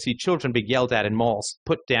interfere when they see children being yelled at in malls,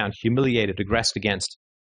 put down, humiliated, aggressed against.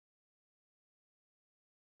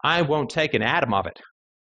 I won't take an atom of it.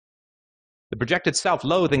 The projected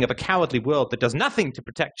self-loathing of a cowardly world that does nothing to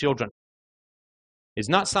protect children is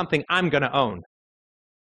not something I'm going to own.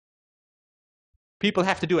 People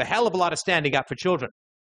have to do a hell of a lot of standing up for children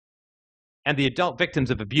and the adult victims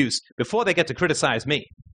of abuse before they get to criticize me.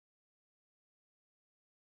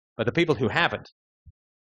 But the people who haven't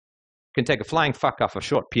can take a flying fuck off a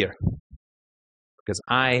short pier, because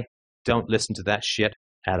I don't listen to that shit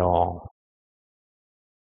at all.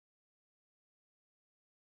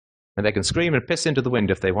 And they can scream and piss into the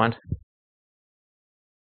wind if they want.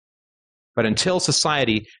 But until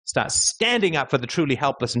society starts standing up for the truly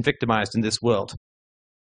helpless and victimized in this world,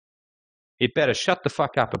 it better shut the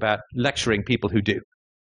fuck up about lecturing people who do.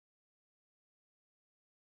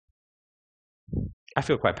 I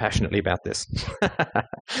feel quite passionately about this.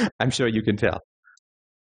 I'm sure you can tell.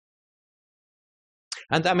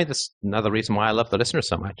 And I mean, that's another reason why I love the listeners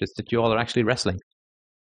so much, is that you all are actually wrestling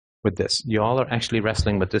with this. You all are actually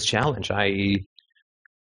wrestling with this challenge. I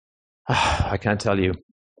can't tell you.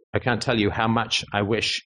 I can't tell you how much I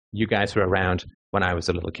wish you guys were around when I was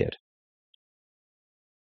a little kid.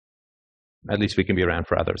 At least we can be around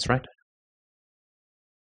for others, right?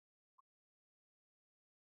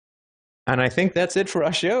 And I think that's it for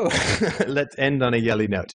our show. Let's end on a yelly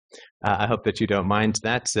note. I hope that you don't mind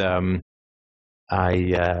that.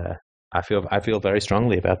 I feel very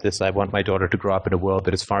strongly about this. I want my daughter to grow up in a world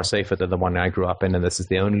that is far safer than the one I grew up in, and this is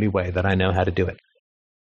the only way that I know how to do it.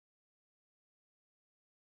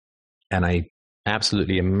 And I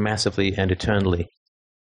absolutely and massively and eternally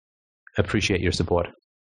appreciate your support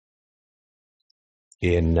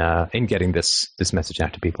in getting this message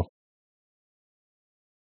out to people.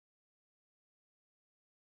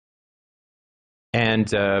 And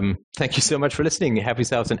thank you so much for listening. Have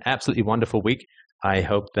yourselves an absolutely wonderful week. I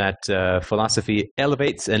hope that philosophy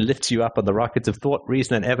elevates and lifts you up on the rockets of thought,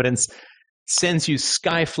 reason, and evidence, sends you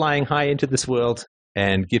sky flying high into this world,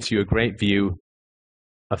 and gives you a great view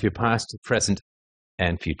of your past, present,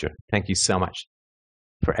 and future. Thank you so much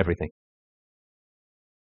for everything.